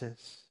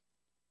senses.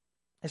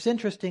 It's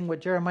interesting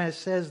what Jeremiah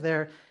says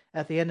there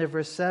at the end of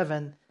verse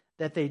 7,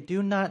 that they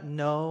do not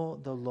know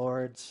the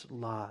Lord's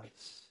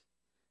laws.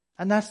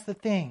 And that's the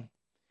thing.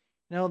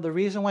 The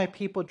reason why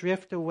people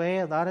drift away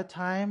a lot of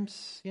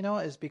times,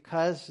 is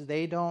because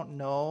they don't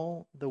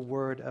know the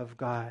Word of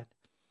God.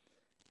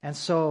 And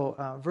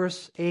so,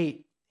 verse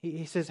 8,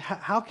 he says,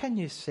 how can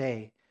you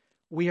say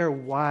we are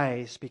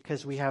wise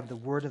because we have the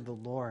Word of the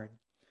Lord?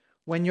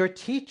 when your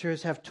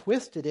teachers have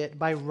twisted it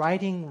by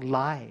writing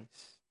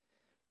lies.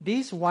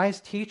 These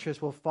wise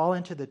teachers will fall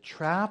into the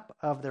trap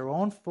of their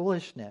own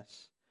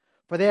foolishness,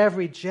 for they have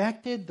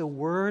rejected the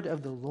word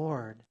of the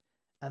Lord.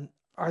 And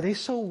are they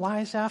so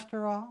wise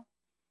after all?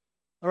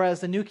 Or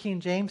as the New King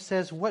James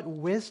says, what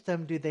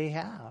wisdom do they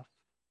have?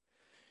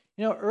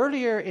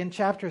 Earlier in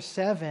chapter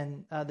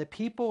 7, the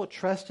people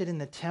trusted in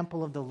the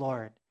temple of the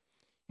Lord.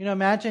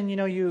 Imagine, you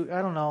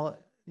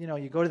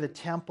go to the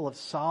temple of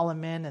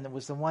Solomon, and it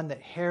was the one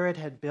that Herod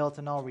had built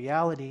in all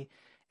reality,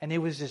 and it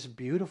was just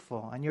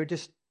beautiful. And you're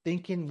just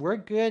thinking, we're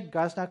good,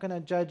 God's not going to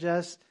judge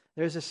us.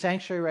 There's a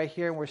sanctuary right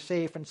here, and we're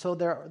safe. And so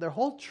their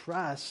whole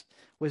trust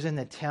was in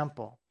the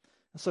temple.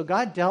 And so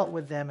God dealt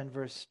with them in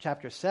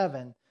chapter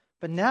 7,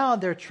 but now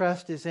their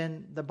trust is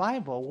in the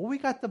Bible. Well, we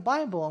got the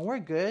Bible, and we're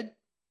good.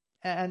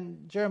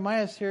 And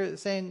Jeremiah is here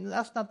saying,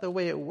 that's not the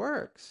way it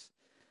works.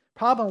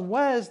 Problem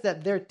was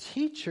that their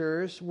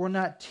teachers were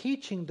not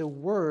teaching the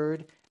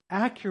word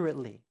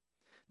accurately.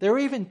 They were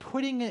even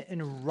putting it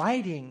in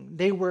writing.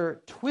 They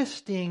were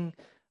twisting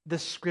the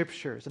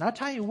scriptures. And I'll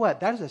tell you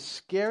what, that is a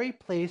scary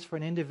place for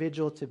an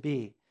individual to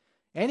be.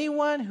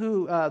 Anyone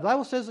who, the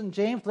Bible says in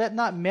James, let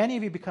not many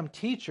of you become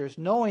teachers,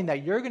 knowing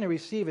that you're going to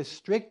receive a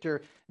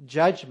stricter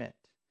judgment.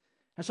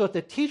 And so if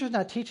the teacher's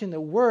not teaching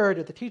the word,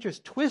 if the teacher's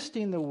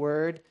twisting the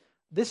word,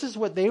 this is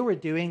what they were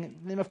doing.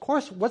 And of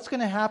course, what's going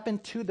to happen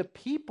to the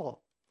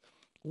people?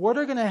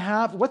 What's going to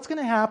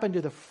happen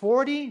to the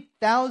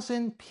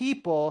 40,000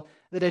 people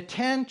that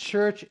attend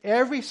church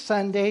every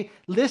Sunday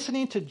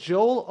listening to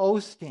Joel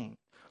Osteen?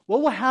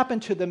 What will happen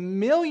to the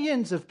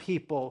millions of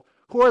people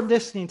who are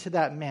listening to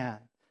that man?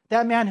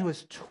 That man who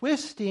is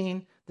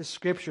twisting the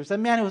scriptures. That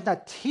man who is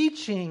not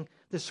teaching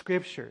the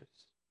scriptures.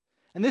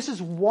 And this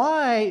is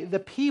why the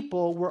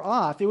people were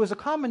off. It was a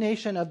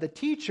combination of the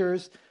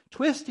teachers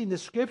twisting the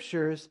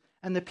scriptures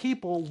and the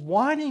people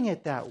wanting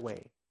it that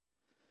way.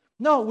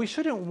 No, we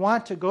shouldn't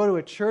want to go to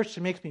a church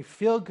that makes me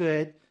feel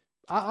good.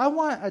 I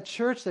want a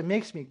church that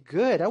makes me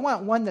good. I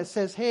want one that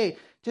says, hey,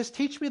 just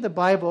teach me the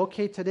Bible.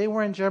 Okay, today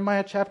we're in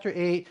Jeremiah chapter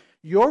 8.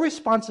 Your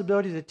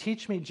responsibility is to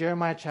teach me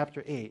Jeremiah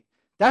chapter 8.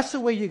 That's the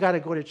way you got to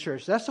go to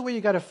church. That's the way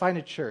you got to find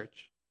a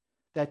church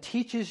that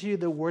teaches you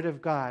the Word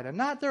of God and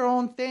not their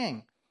own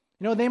thing.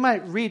 They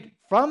might read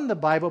from the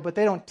Bible, but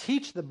they don't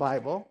teach the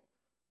Bible.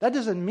 That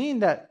doesn't mean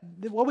that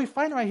what we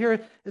find right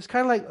here is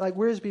kind of like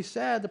Wiersbe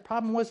said. The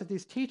problem was that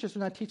these teachers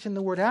were not teaching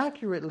the word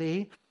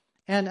accurately.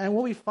 And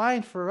what we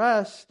find for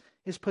us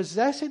is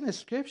possessing the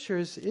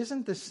scriptures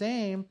isn't the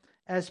same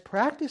as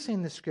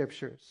practicing the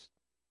scriptures.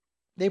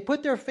 They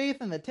put their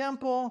faith in the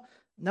temple.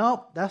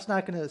 Nope, that's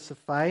not going to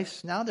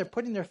suffice. Now they're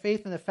putting their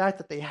faith in the fact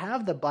that they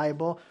have the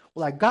Bible.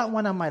 Well, I got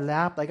one on my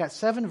lap. I got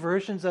 7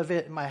 versions of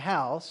it in my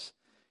house.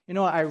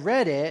 I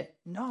read it.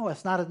 No,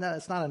 it's not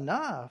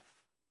enough.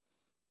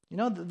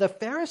 The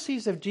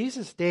Pharisees of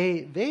Jesus'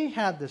 day, they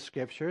had the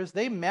scriptures.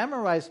 They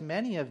memorized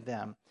many of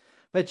them.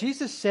 But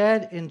Jesus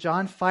said in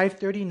John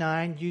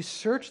 5:39, you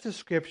search the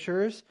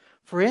scriptures,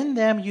 for in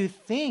them you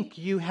think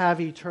you have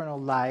eternal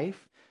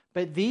life,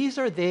 but these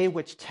are they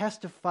which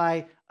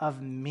testify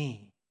of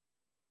me.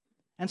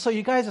 And so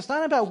you guys, it's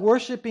not about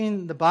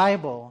worshiping the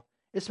Bible.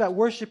 It's about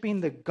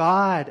worshiping the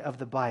God of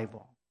the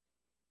Bible.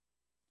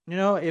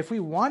 If we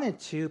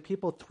wanted to,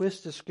 people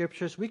twist the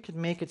scriptures, we could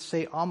make it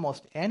say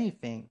almost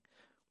anything,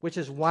 which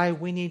is why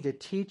we need to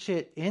teach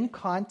it in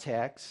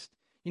context.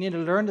 You need to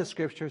learn the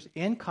scriptures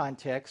in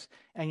context,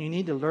 and you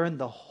need to learn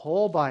the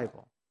whole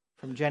Bible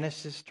from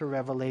Genesis to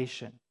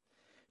Revelation.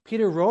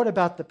 Peter wrote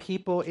about the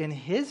people in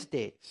his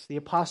days, the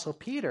Apostle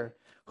Peter,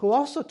 who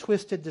also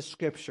twisted the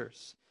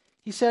scriptures.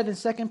 He said in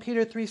 2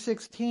 Peter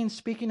 3:16,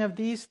 speaking of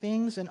these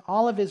things in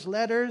all of his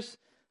letters,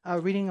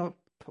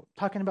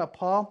 talking about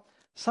Paul,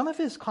 some of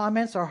his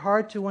comments are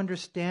hard to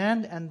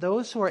understand, and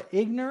those who are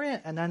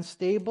ignorant and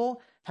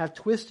unstable have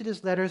twisted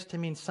his letters to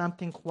mean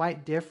something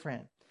quite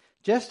different,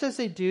 just as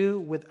they do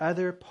with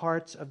other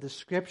parts of the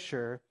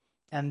scripture,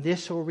 and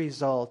this will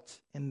result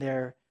in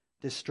their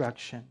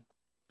destruction.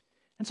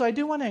 And so I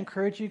do want to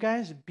encourage you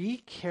guys, be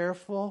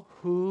careful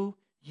who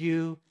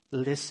you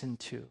listen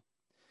to.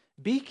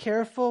 Be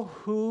careful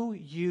who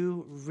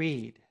you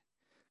read.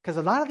 Because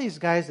a lot of these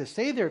guys that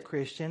say they're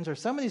Christians, or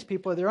some of these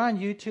people, they're on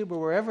YouTube or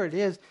wherever it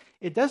is,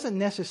 it doesn't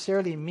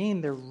necessarily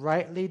mean they're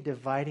rightly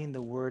dividing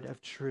the word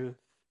of truth.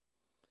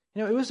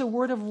 It was a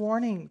word of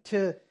warning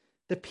to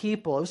the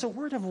people. It was a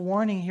word of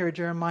warning here,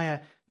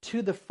 Jeremiah,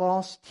 to the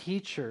false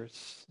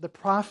teachers, the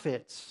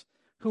prophets,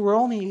 who were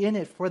only in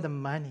it for the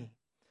money.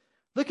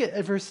 Look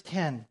at verse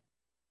 10.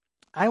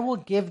 I will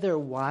give their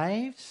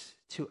wives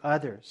to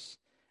others,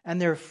 and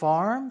their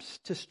farms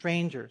to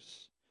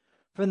strangers.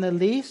 From the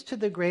least to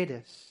the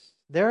greatest,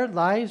 their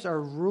lives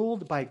are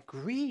ruled by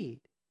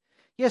greed.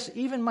 Yes,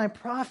 even my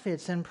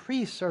prophets and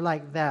priests are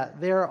like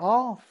that. They are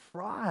all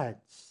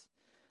frauds.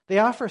 They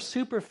offer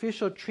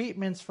superficial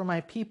treatments for my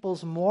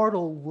people's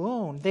mortal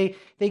wound. They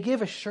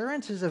give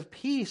assurances of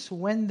peace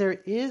when there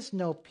is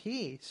no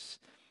peace.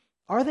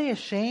 Are they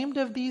ashamed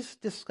of these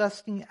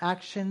disgusting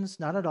actions?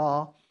 Not at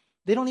all.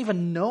 They don't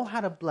even know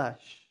how to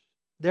blush.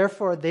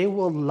 Therefore, they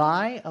will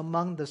lie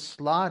among the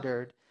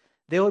slaughtered.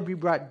 They will be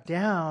brought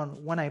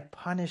down when I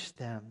punish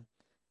them,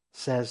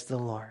 says the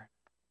Lord.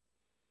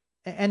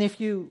 And if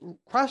you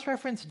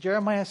cross-reference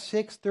Jeremiah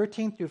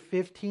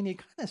 6:13-15, it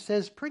kind of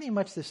says pretty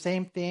much the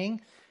same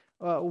thing.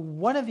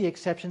 One of the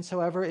exceptions,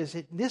 however, is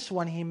that this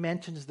one he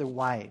mentions the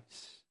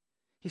wives.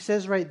 He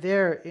says right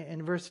there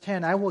in verse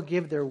 10, I will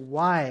give their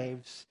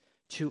wives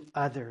to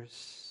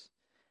others.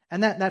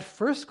 And that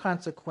first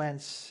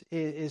consequence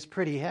is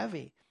pretty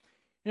heavy.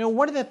 You know,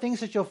 one of the things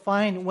that you'll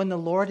find when the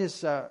Lord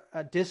is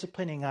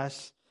disciplining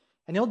us,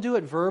 and he'll do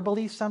it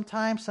verbally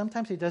sometimes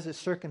he does it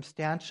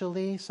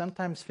circumstantially,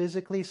 sometimes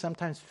physically,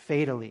 sometimes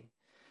fatally.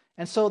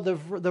 And so the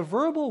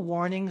verbal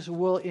warnings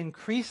will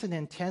increase in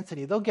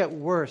intensity. They'll get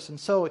worse. And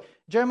so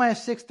Jeremiah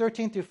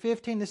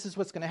 6:13-15, this is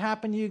what's going to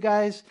happen to you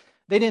guys.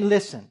 They didn't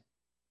listen.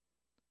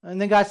 And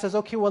then God says,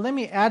 okay, well, let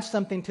me add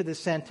something to the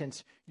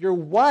sentence. Your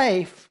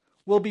wife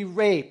will be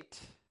raped.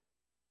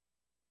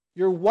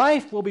 Your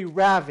wife will be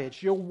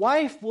ravaged. Your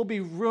wife will be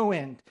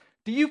ruined.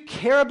 Do you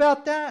care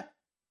about that?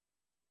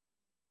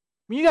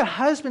 I mean, you got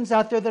husbands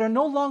out there that are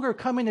no longer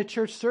coming to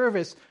church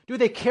service. Do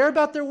they care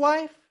about their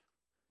wife?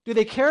 Do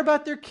they care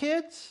about their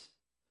kids?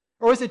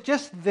 Or is it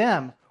just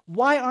them?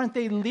 Why aren't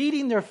they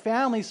leading their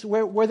families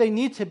where they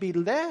need to be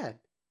led?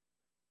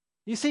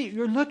 You see,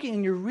 you're looking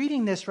and you're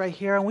reading this right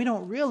here, and we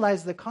don't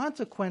realize the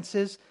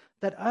consequences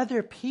that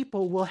other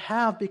people will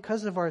have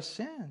because of our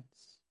sins.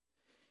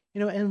 You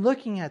know, and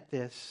looking at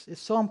this,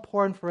 it's so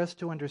important for us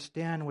to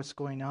understand what's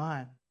going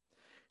on.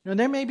 You know,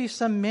 there may be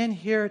some men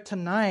here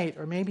tonight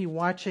or maybe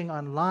watching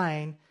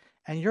online,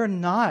 and you're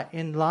not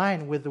in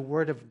line with the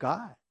Word of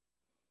God.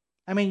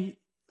 I mean,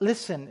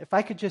 listen, if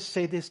I could just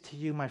say this to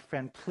you, my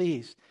friend,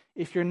 please,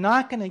 if you're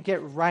not going to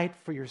get right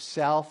for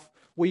yourself,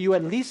 will you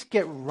at least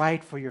get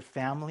right for your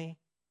family?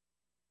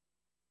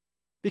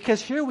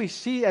 Because here we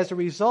see, as a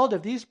result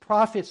of these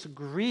prophets'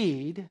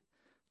 greed,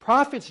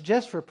 prophets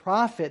just for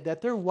profit,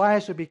 that their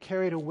wives would be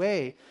carried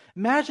away.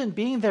 Imagine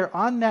being there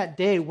on that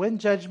day when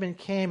judgment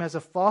came as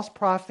a false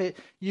prophet.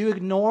 You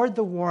ignored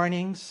the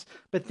warnings,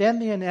 but then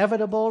the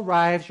inevitable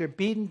arrives. You're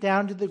beaten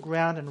down to the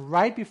ground, and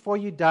right before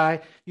you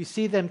die, you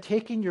see them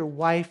taking your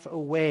wife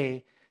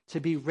away to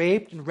be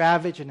raped and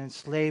ravaged and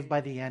enslaved by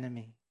the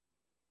enemy.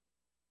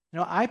 You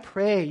know, I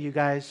pray, you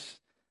guys,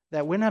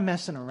 that we're not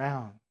messing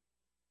around.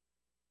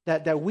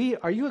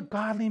 Are you a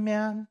godly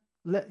man?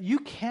 You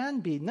can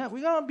be. No,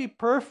 we don't be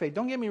perfect.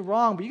 Don't get me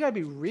wrong, but you got to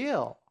be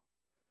real.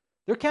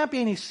 There can't be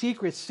any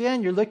secret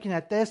sin. You're looking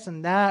at this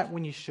and that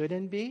when you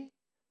shouldn't be.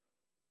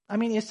 I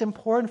mean, it's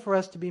important for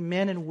us to be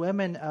men and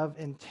women of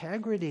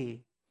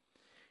integrity.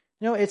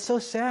 You know, it's so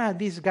sad.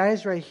 These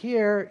guys right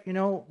here, you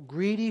know,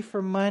 greedy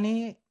for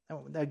money.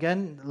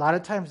 Again, a lot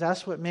of times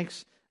that's what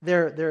makes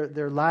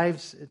their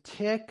lives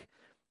tick,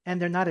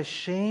 and they're not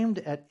ashamed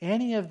at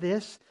any of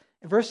this.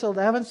 Verse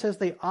 11 says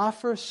they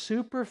offer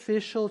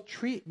superficial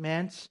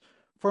treatments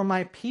for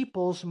my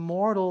people's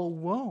mortal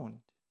wound.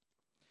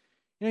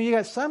 You know, you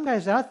got some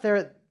guys out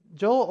there.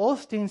 Joel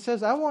Osteen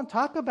says, I won't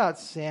talk about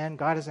sin.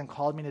 God hasn't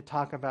called me to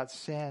talk about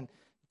sin.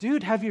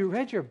 Dude, have you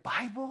read your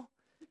Bible?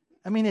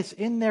 I mean, it's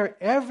in there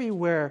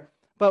everywhere.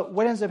 But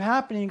what ends up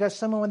happening, you got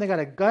someone when they got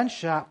a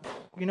gunshot,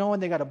 you know, when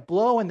they got a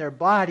blow in their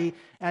body,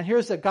 and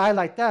here's a guy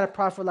like that, a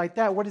prophet like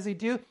that. What does he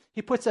do?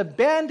 He puts a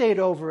Band-Aid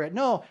over it.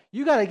 No,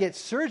 you got to get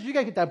surgery. You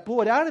got to get that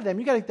bullet out of them.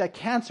 You got to get that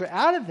cancer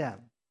out of them.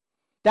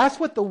 That's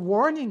what the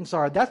warnings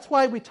are. That's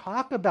why we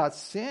talk about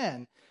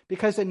sin,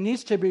 because it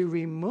needs to be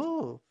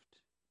removed.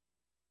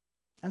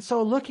 And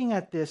so looking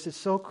at this is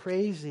so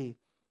crazy.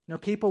 You know,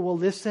 people will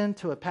listen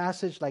to a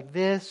passage like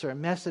this or a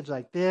message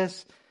like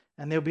this,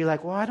 and they'll be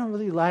like, well, I don't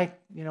really like,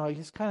 you know,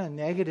 he's kind of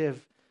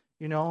negative,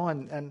 you know,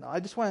 and I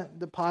just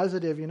want the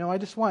positive, you know, I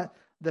just want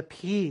the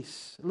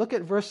peace. Look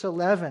at verse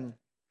 11.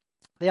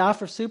 They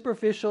offer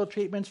superficial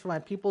treatments for my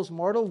people's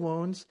mortal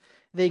wounds.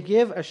 They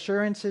give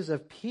assurances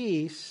of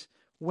peace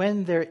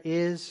when there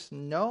is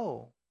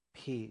no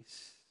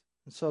peace.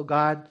 And so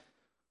God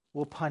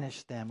will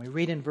punish them. We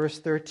read in verse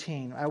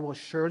 13, I will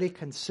surely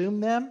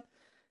consume them.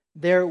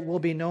 There will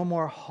be no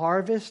more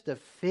harvest of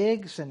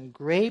figs and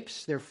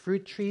grapes. Their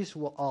fruit trees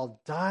will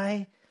all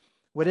die.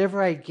 Whatever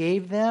I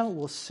gave them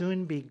will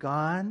soon be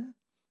gone.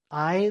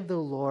 I, the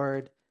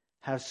Lord,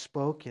 have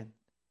spoken.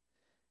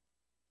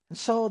 And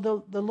so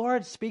the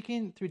Lord,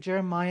 speaking through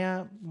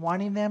Jeremiah,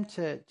 wanting them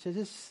to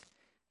just,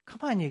 come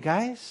on, you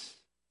guys,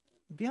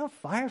 be on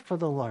fire for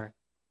the Lord.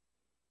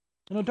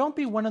 You know, don't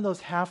be one of those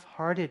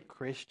half-hearted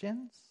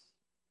Christians.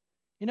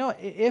 You know,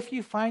 if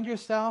you find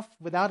yourself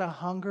without a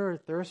hunger or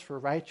thirst for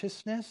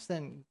righteousness,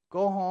 then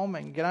go home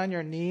and get on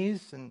your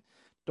knees, and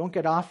don't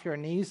get off your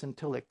knees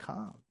until it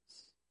comes.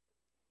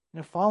 You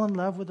know, fall in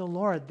love with the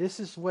Lord. This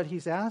is what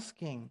He's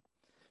asking.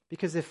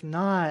 Because if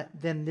not,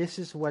 then this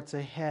is what's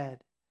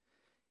ahead.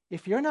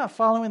 If you're not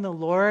following the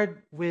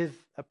Lord with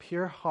a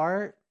pure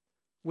heart,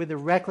 with a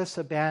reckless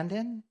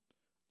abandon,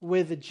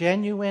 with a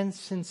genuine,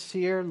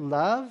 sincere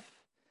love,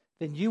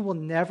 then you will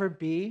never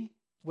be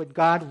what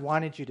God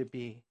wanted you to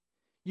be.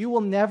 You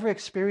will never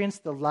experience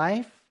the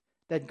life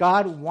that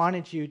God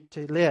wanted you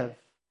to live.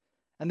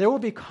 And there will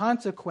be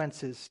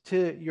consequences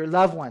to your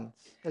loved ones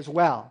as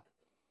well,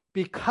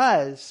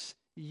 because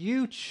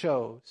you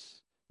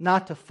chose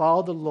not to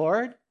follow the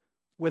Lord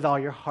with all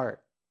your heart.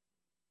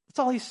 That's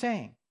all he's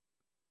saying.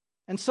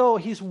 And so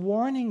he's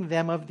warning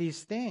them of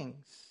these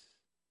things.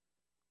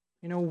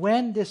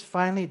 When this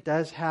finally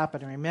does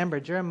happen, and remember,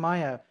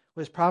 Jeremiah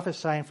was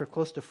prophesying for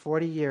close to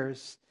 40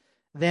 years.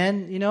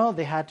 Then,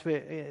 they had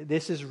to,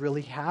 this is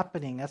really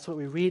happening. That's what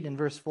we read in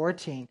verse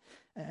 14.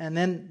 And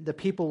then the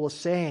people will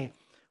say,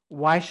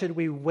 why should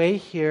we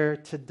wait here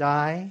to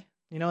die?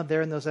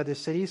 There in those other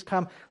cities.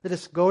 Come, let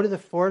us go to the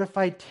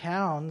fortified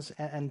towns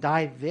and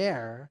die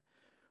there.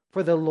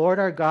 For the Lord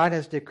our God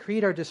has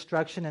decreed our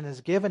destruction and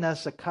has given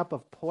us a cup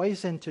of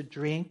poison to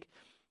drink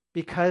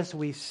because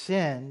we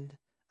sinned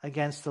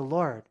against the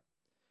Lord.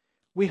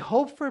 We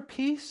hoped for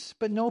peace,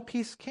 but no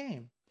peace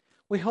came.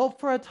 We hoped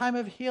for a time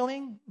of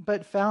healing,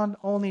 but found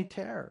only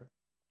terror.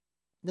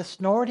 The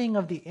snorting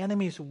of the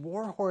enemy's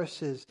war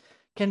horses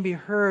can be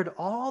heard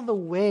all the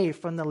way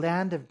from the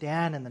land of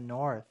Dan in the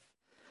north.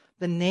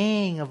 The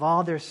neighing of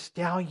all their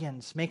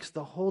stallions makes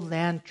the whole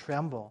land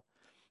tremble.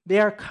 They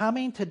are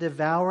coming to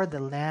devour the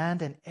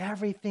land and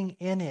everything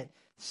in it,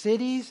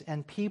 cities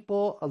and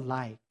people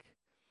alike.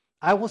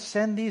 I will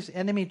send these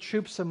enemy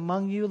troops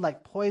among you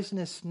like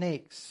poisonous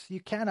snakes you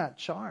cannot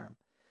charm.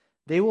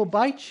 They will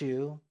bite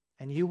you,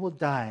 and you will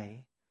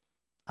die.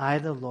 I,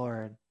 the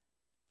Lord,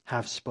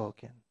 have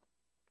spoken.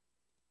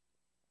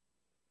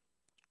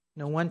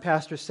 One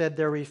pastor said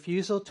their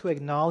refusal to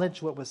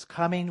acknowledge what was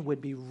coming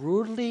would be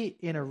rudely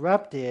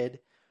interrupted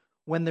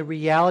when the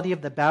reality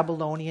of the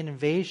Babylonian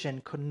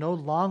invasion could no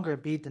longer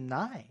be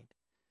denied.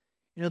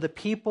 The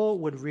people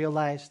would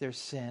realize their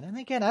sin. And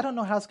again, I don't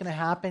know how it's going to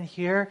happen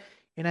here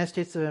in the United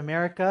States of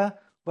America,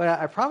 but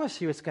I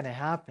promise you it's going to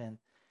happen.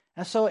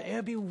 And so it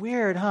would be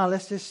weird,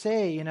 Let's just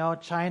say,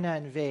 China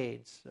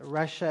invades,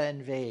 Russia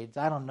invades,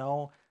 I don't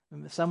know,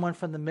 someone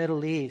from the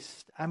Middle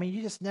East.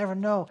 You just never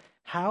know.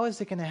 How is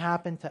it going to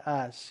happen to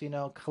us?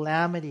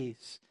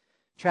 Calamities,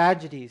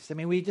 tragedies.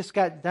 We just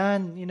got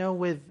done,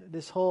 with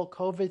this whole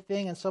COVID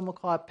thing, and some will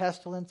call it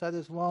pestilence,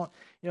 others won't.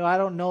 I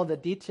don't know the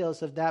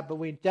details of that, but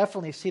we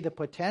definitely see the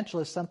potential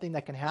as something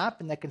that can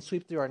happen, that can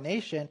sweep through our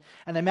nation.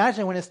 And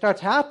imagine when it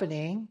starts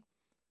happening,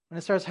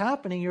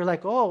 you're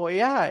like, oh,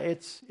 yeah,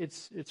 it's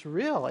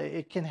real.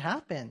 It can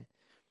happen.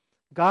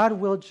 God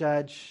will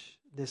judge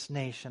this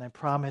nation, I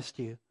promised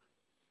you.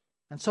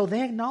 And so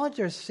they acknowledge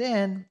their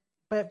sin,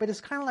 but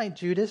it's kind of like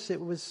Judas. It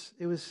was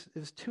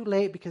too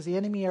late because the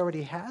enemy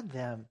already had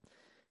them.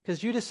 Because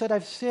Judas said,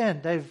 I've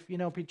sinned. I've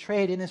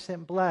betrayed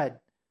innocent blood.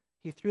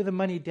 He threw the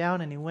money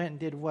down and he went and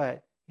did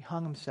what? He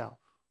hung himself.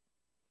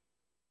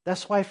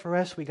 That's why for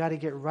us we got to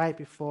get right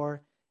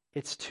before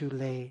it's too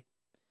late.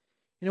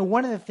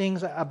 One of the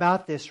things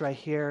about this right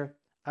here,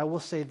 I will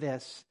say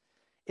this.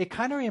 It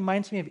kind of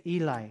reminds me of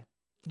Eli.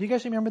 Do you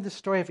guys remember the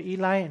story of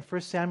Eli in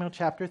 1 Samuel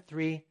chapter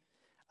 3?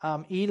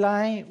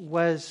 Eli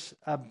was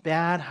a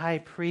bad high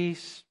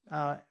priest,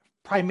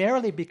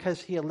 primarily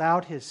because he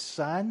allowed his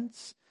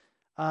sons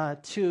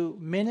to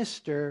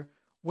minister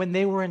when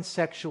they were in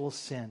sexual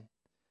sin.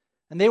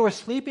 And they were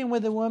sleeping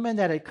with a woman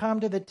that had come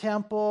to the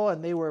temple,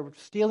 and they were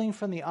stealing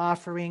from the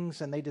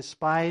offerings, and they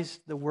despised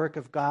the work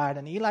of God.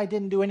 And Eli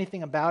didn't do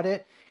anything about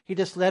it. He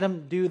just let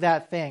them do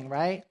that thing,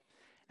 right?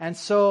 And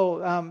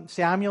so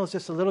Samuel is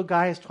just a little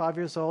guy, he's 12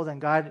 years old,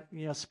 and God,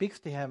 speaks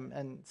to him.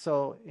 And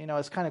so,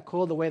 it's kind of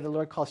cool the way the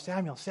Lord calls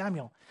Samuel,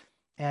 Samuel.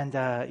 And,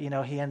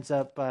 he ends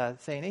up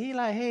saying,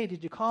 Eli, hey,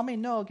 did you call me?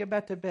 No, get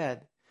back to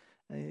bed.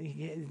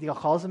 He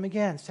calls him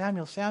again,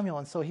 Samuel, Samuel.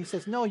 And so he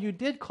says, no, you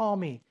did call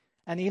me.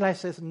 And Eli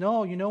says,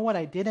 no, you know what,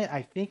 I didn't.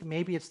 I think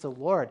maybe it's the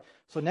Lord.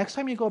 So next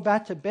time you go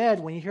back to bed,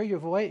 when you hear your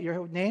voice,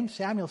 your name,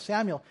 Samuel,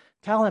 Samuel,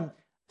 tell him,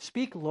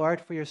 speak, Lord,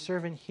 for your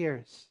servant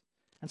hears.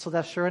 And so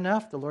that's sure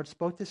enough, the Lord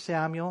spoke to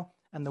Samuel.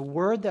 And the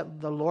word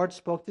that the Lord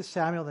spoke to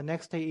Samuel, the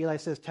next day Eli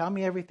says, tell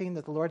me everything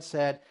that the Lord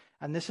said.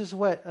 And this is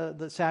what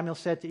Samuel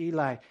said to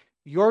Eli.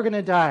 You're going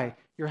to die.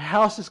 Your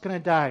house is going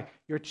to die.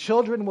 Your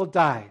children will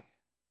die.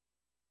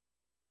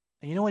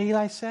 And you know what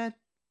Eli said?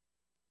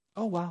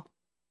 Oh, well.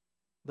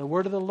 The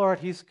word of the Lord,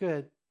 he's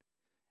good.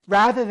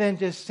 Rather than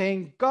just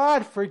saying,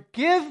 God,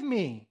 forgive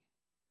me.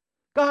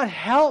 God,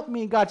 help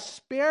me. God,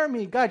 spare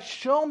me. God,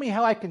 show me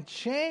how I can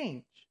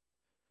change.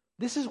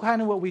 This is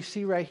kind of what we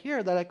see right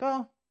here. They're like,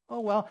 oh,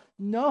 well.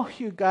 No,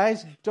 you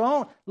guys,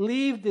 don't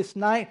leave this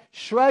night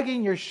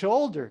shrugging your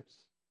shoulders,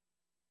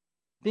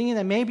 thinking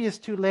that maybe it's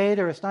too late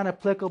or it's not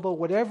applicable,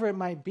 whatever it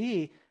might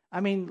be.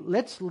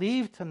 Let's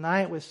leave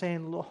tonight with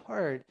saying,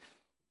 Lord,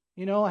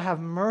 have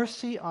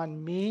mercy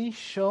on me,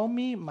 show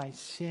me my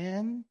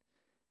sin,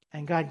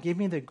 and God, give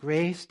me the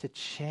grace to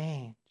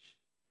change,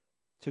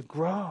 to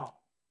grow.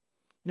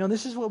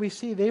 This is what we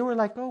see. They were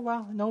like, oh,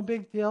 well, no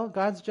big deal.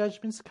 God's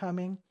judgment's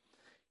coming.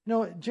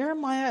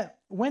 Jeremiah,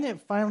 when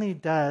it finally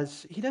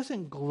does, he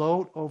doesn't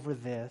gloat over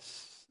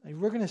this.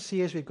 We're going to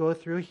see as we go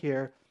through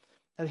here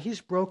that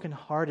he's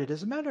brokenhearted.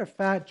 As a matter of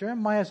fact,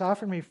 Jeremiah is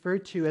often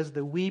referred to as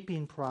the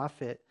weeping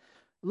prophet.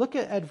 Look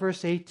at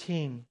verse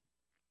 18.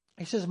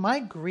 He says, my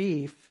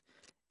grief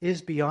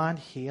is beyond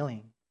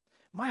healing.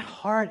 My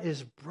heart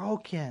is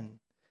broken.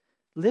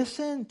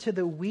 Listen to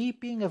the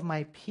weeping of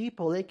my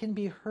people. It can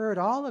be heard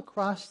all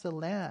across the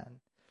land.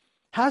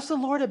 Has the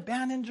Lord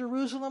abandoned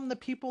Jerusalem? The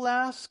people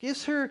ask.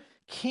 Is her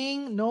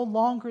king no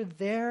longer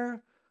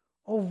there?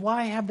 Oh,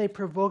 why have they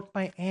provoked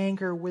my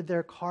anger with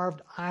their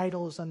carved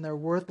idols and their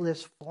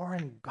worthless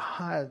foreign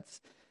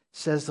gods,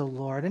 says the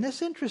Lord. And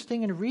it's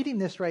interesting in reading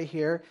this right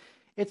here.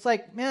 It's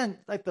like, man,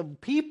 like the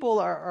people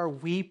are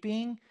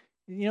weeping.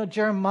 You know,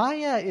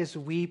 Jeremiah is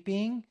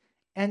weeping,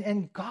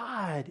 and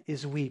God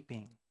is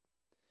weeping.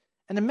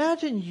 And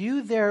imagine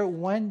you there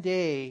one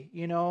day,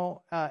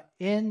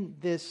 in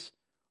this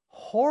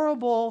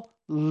horrible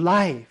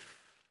life.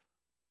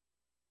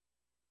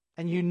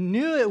 And you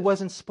knew it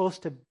wasn't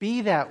supposed to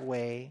be that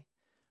way,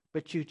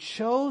 but you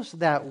chose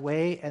that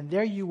way, and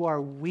there you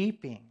are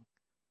weeping.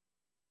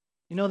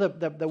 You know,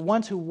 the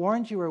ones who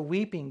warned you are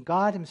weeping.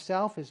 God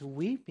himself is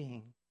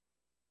weeping.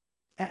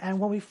 And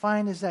what we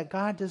find is that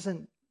God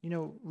doesn't,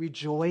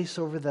 rejoice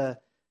over the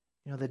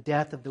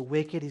death of the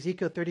wicked.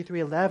 Ezekiel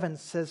 33:11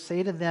 says,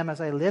 "Say to them, as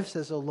I live,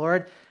 says the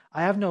Lord,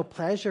 I have no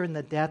pleasure in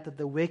the death of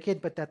the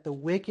wicked, but that the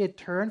wicked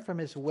turn from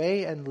his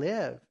way and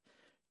live.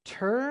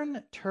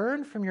 Turn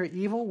from your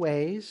evil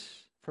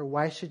ways, for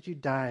why should you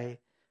die,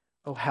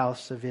 O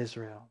house of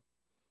Israel?"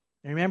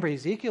 And remember,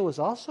 Ezekiel was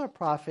also a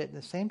prophet in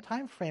the same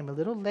time frame, a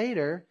little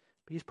later,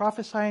 but he's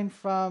prophesying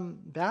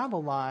from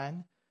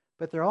Babylon,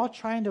 but they're all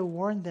trying to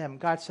warn them.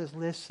 God says,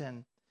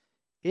 listen,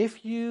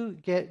 if you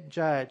get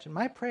judged, and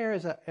my prayer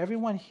is that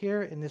everyone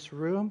here in this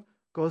room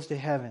goes to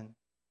heaven.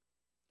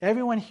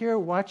 Everyone here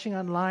watching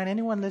online,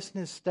 anyone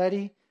listening to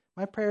study,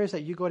 my prayer is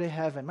that you go to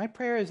heaven. My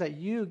prayer is that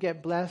you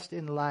get blessed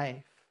in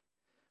life.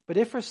 But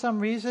if for some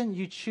reason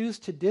you choose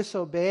to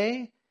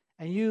disobey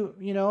and you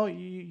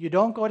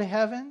don't go to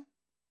heaven,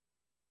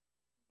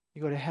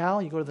 you go to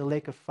hell, you go to the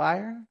lake of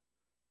fire,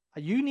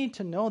 you need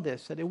to know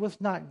this, that it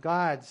was not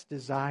God's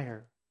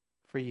desire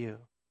for you.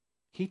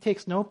 He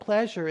takes no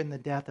pleasure in the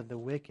death of the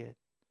wicked.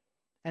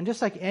 And just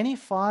like any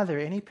father,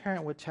 any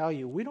parent would tell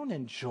you, we don't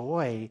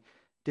enjoy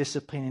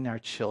disciplining our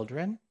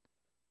children,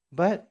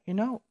 but,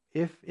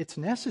 if it's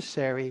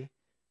necessary,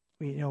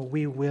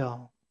 we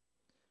will.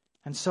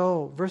 And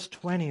so, verse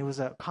 20 was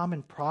a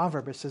common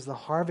proverb. It says, the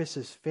harvest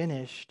is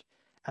finished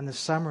and the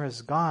summer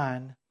is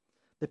gone.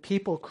 The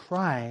people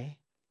cry,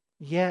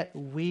 yet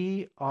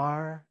we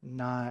are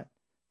not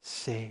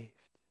saved.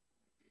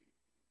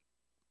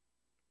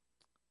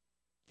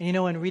 And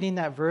in reading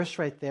that verse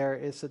right there,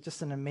 it's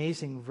just an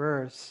amazing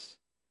verse,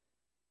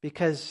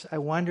 because I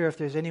wonder if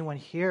there's anyone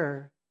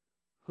here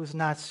who's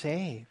not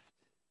saved.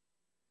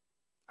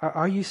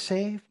 Are you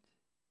saved?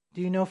 Do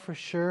you know for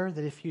sure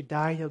that if you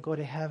die, you'll go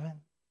to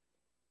heaven?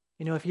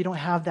 If you don't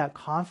have that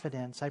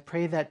confidence, I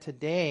pray that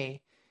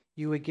today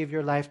you would give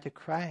your life to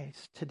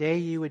Christ. Today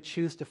you would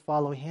choose to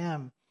follow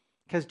him,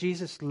 because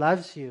Jesus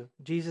loves you.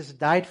 Jesus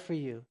died for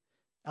you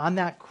on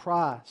that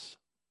cross,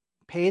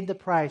 paid the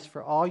price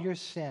for all your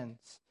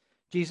sins.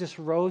 Jesus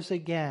rose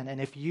again. And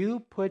if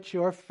you put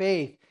your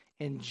faith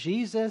in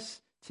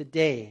Jesus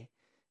today,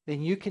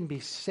 then you can be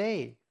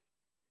saved.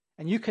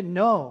 And you can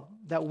know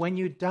that when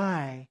you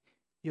die,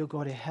 you'll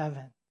go to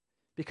heaven.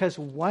 Because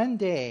one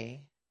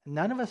day,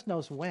 none of us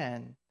knows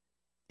when,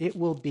 it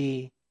will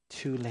be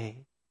too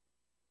late.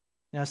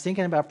 I was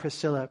thinking about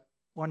Lisa.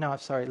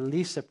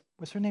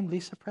 What's her name?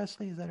 Lisa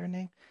Presley? Is that her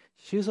name?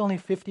 She was only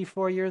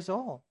 54 years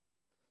old.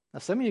 Now,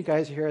 some of you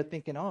guys here are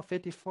thinking,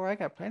 54, I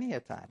got plenty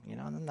of time.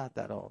 I'm not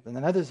that old. And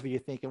then others of you are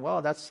thinking,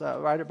 well, that's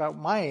right about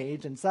my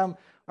age. And some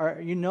are,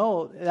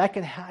 it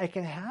can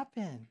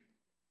happen.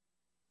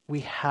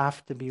 We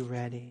have to be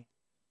ready.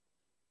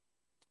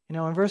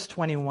 In verse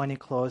 21, he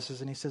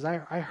closes and he says, I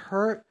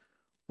hurt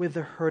with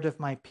the hurt of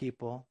my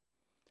people.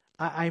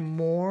 I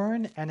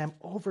mourn and am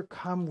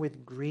overcome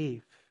with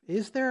grief.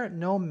 Is there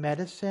no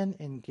medicine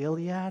in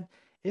Gilead?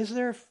 Is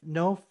there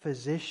no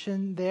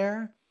physician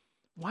there?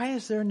 Why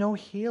is there no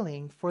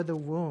healing for the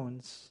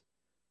wounds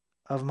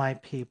of my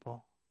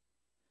people?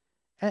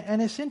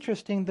 And it's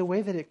interesting the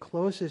way that it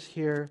closes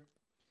here.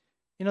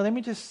 Let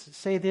me just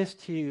say this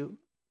to you.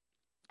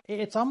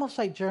 It's almost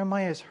like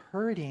Jeremiah is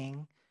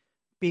hurting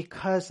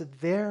because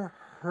they're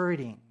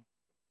hurting.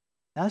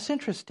 Now, that's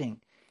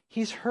interesting.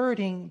 He's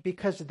hurting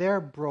because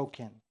they're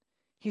broken.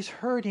 He's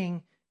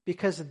hurting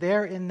because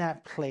they're in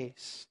that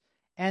place.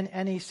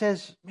 And he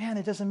says, man,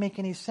 it doesn't make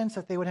any sense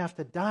that they would have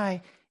to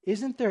die.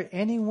 Isn't there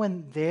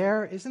anyone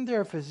there? Isn't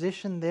there a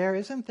physician there?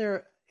 Isn't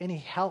there any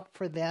help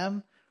for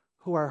them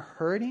who are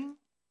hurting?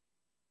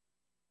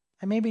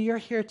 And maybe you're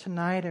here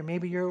tonight, or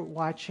maybe you're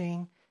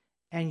watching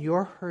and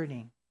you're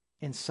hurting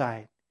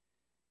inside.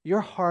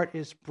 Your heart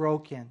is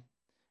broken.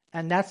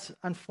 And that's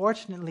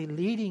unfortunately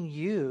leading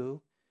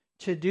you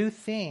to do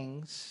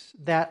things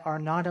that are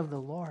not of the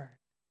Lord.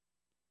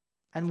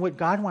 And what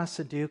God wants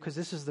to do, because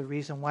this is the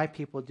reason why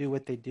people do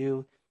what they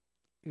do,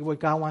 what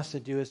God wants to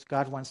do is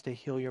God wants to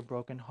heal your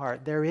broken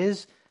heart. There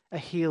is a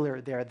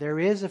healer there. There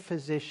is a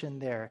physician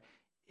there.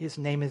 His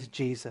name is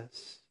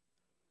Jesus.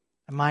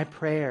 And my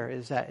prayer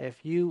is that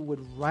if you would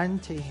run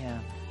to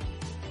him,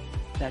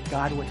 that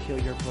God would heal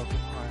your broken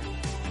heart.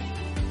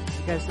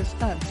 You guys, let's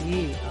not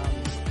be,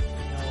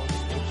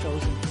 the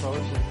chosen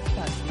frozen. Let's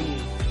not be,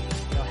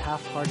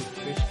 half-hearted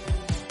Christians.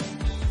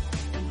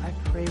 I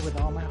pray with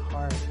all my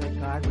heart that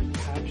God would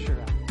capture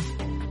us.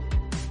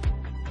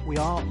 We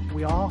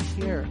all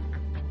here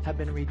have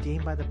been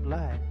redeemed by the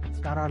blood. It's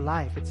not our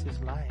life, it's His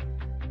life.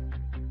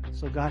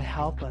 So God,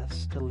 help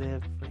us to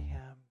live for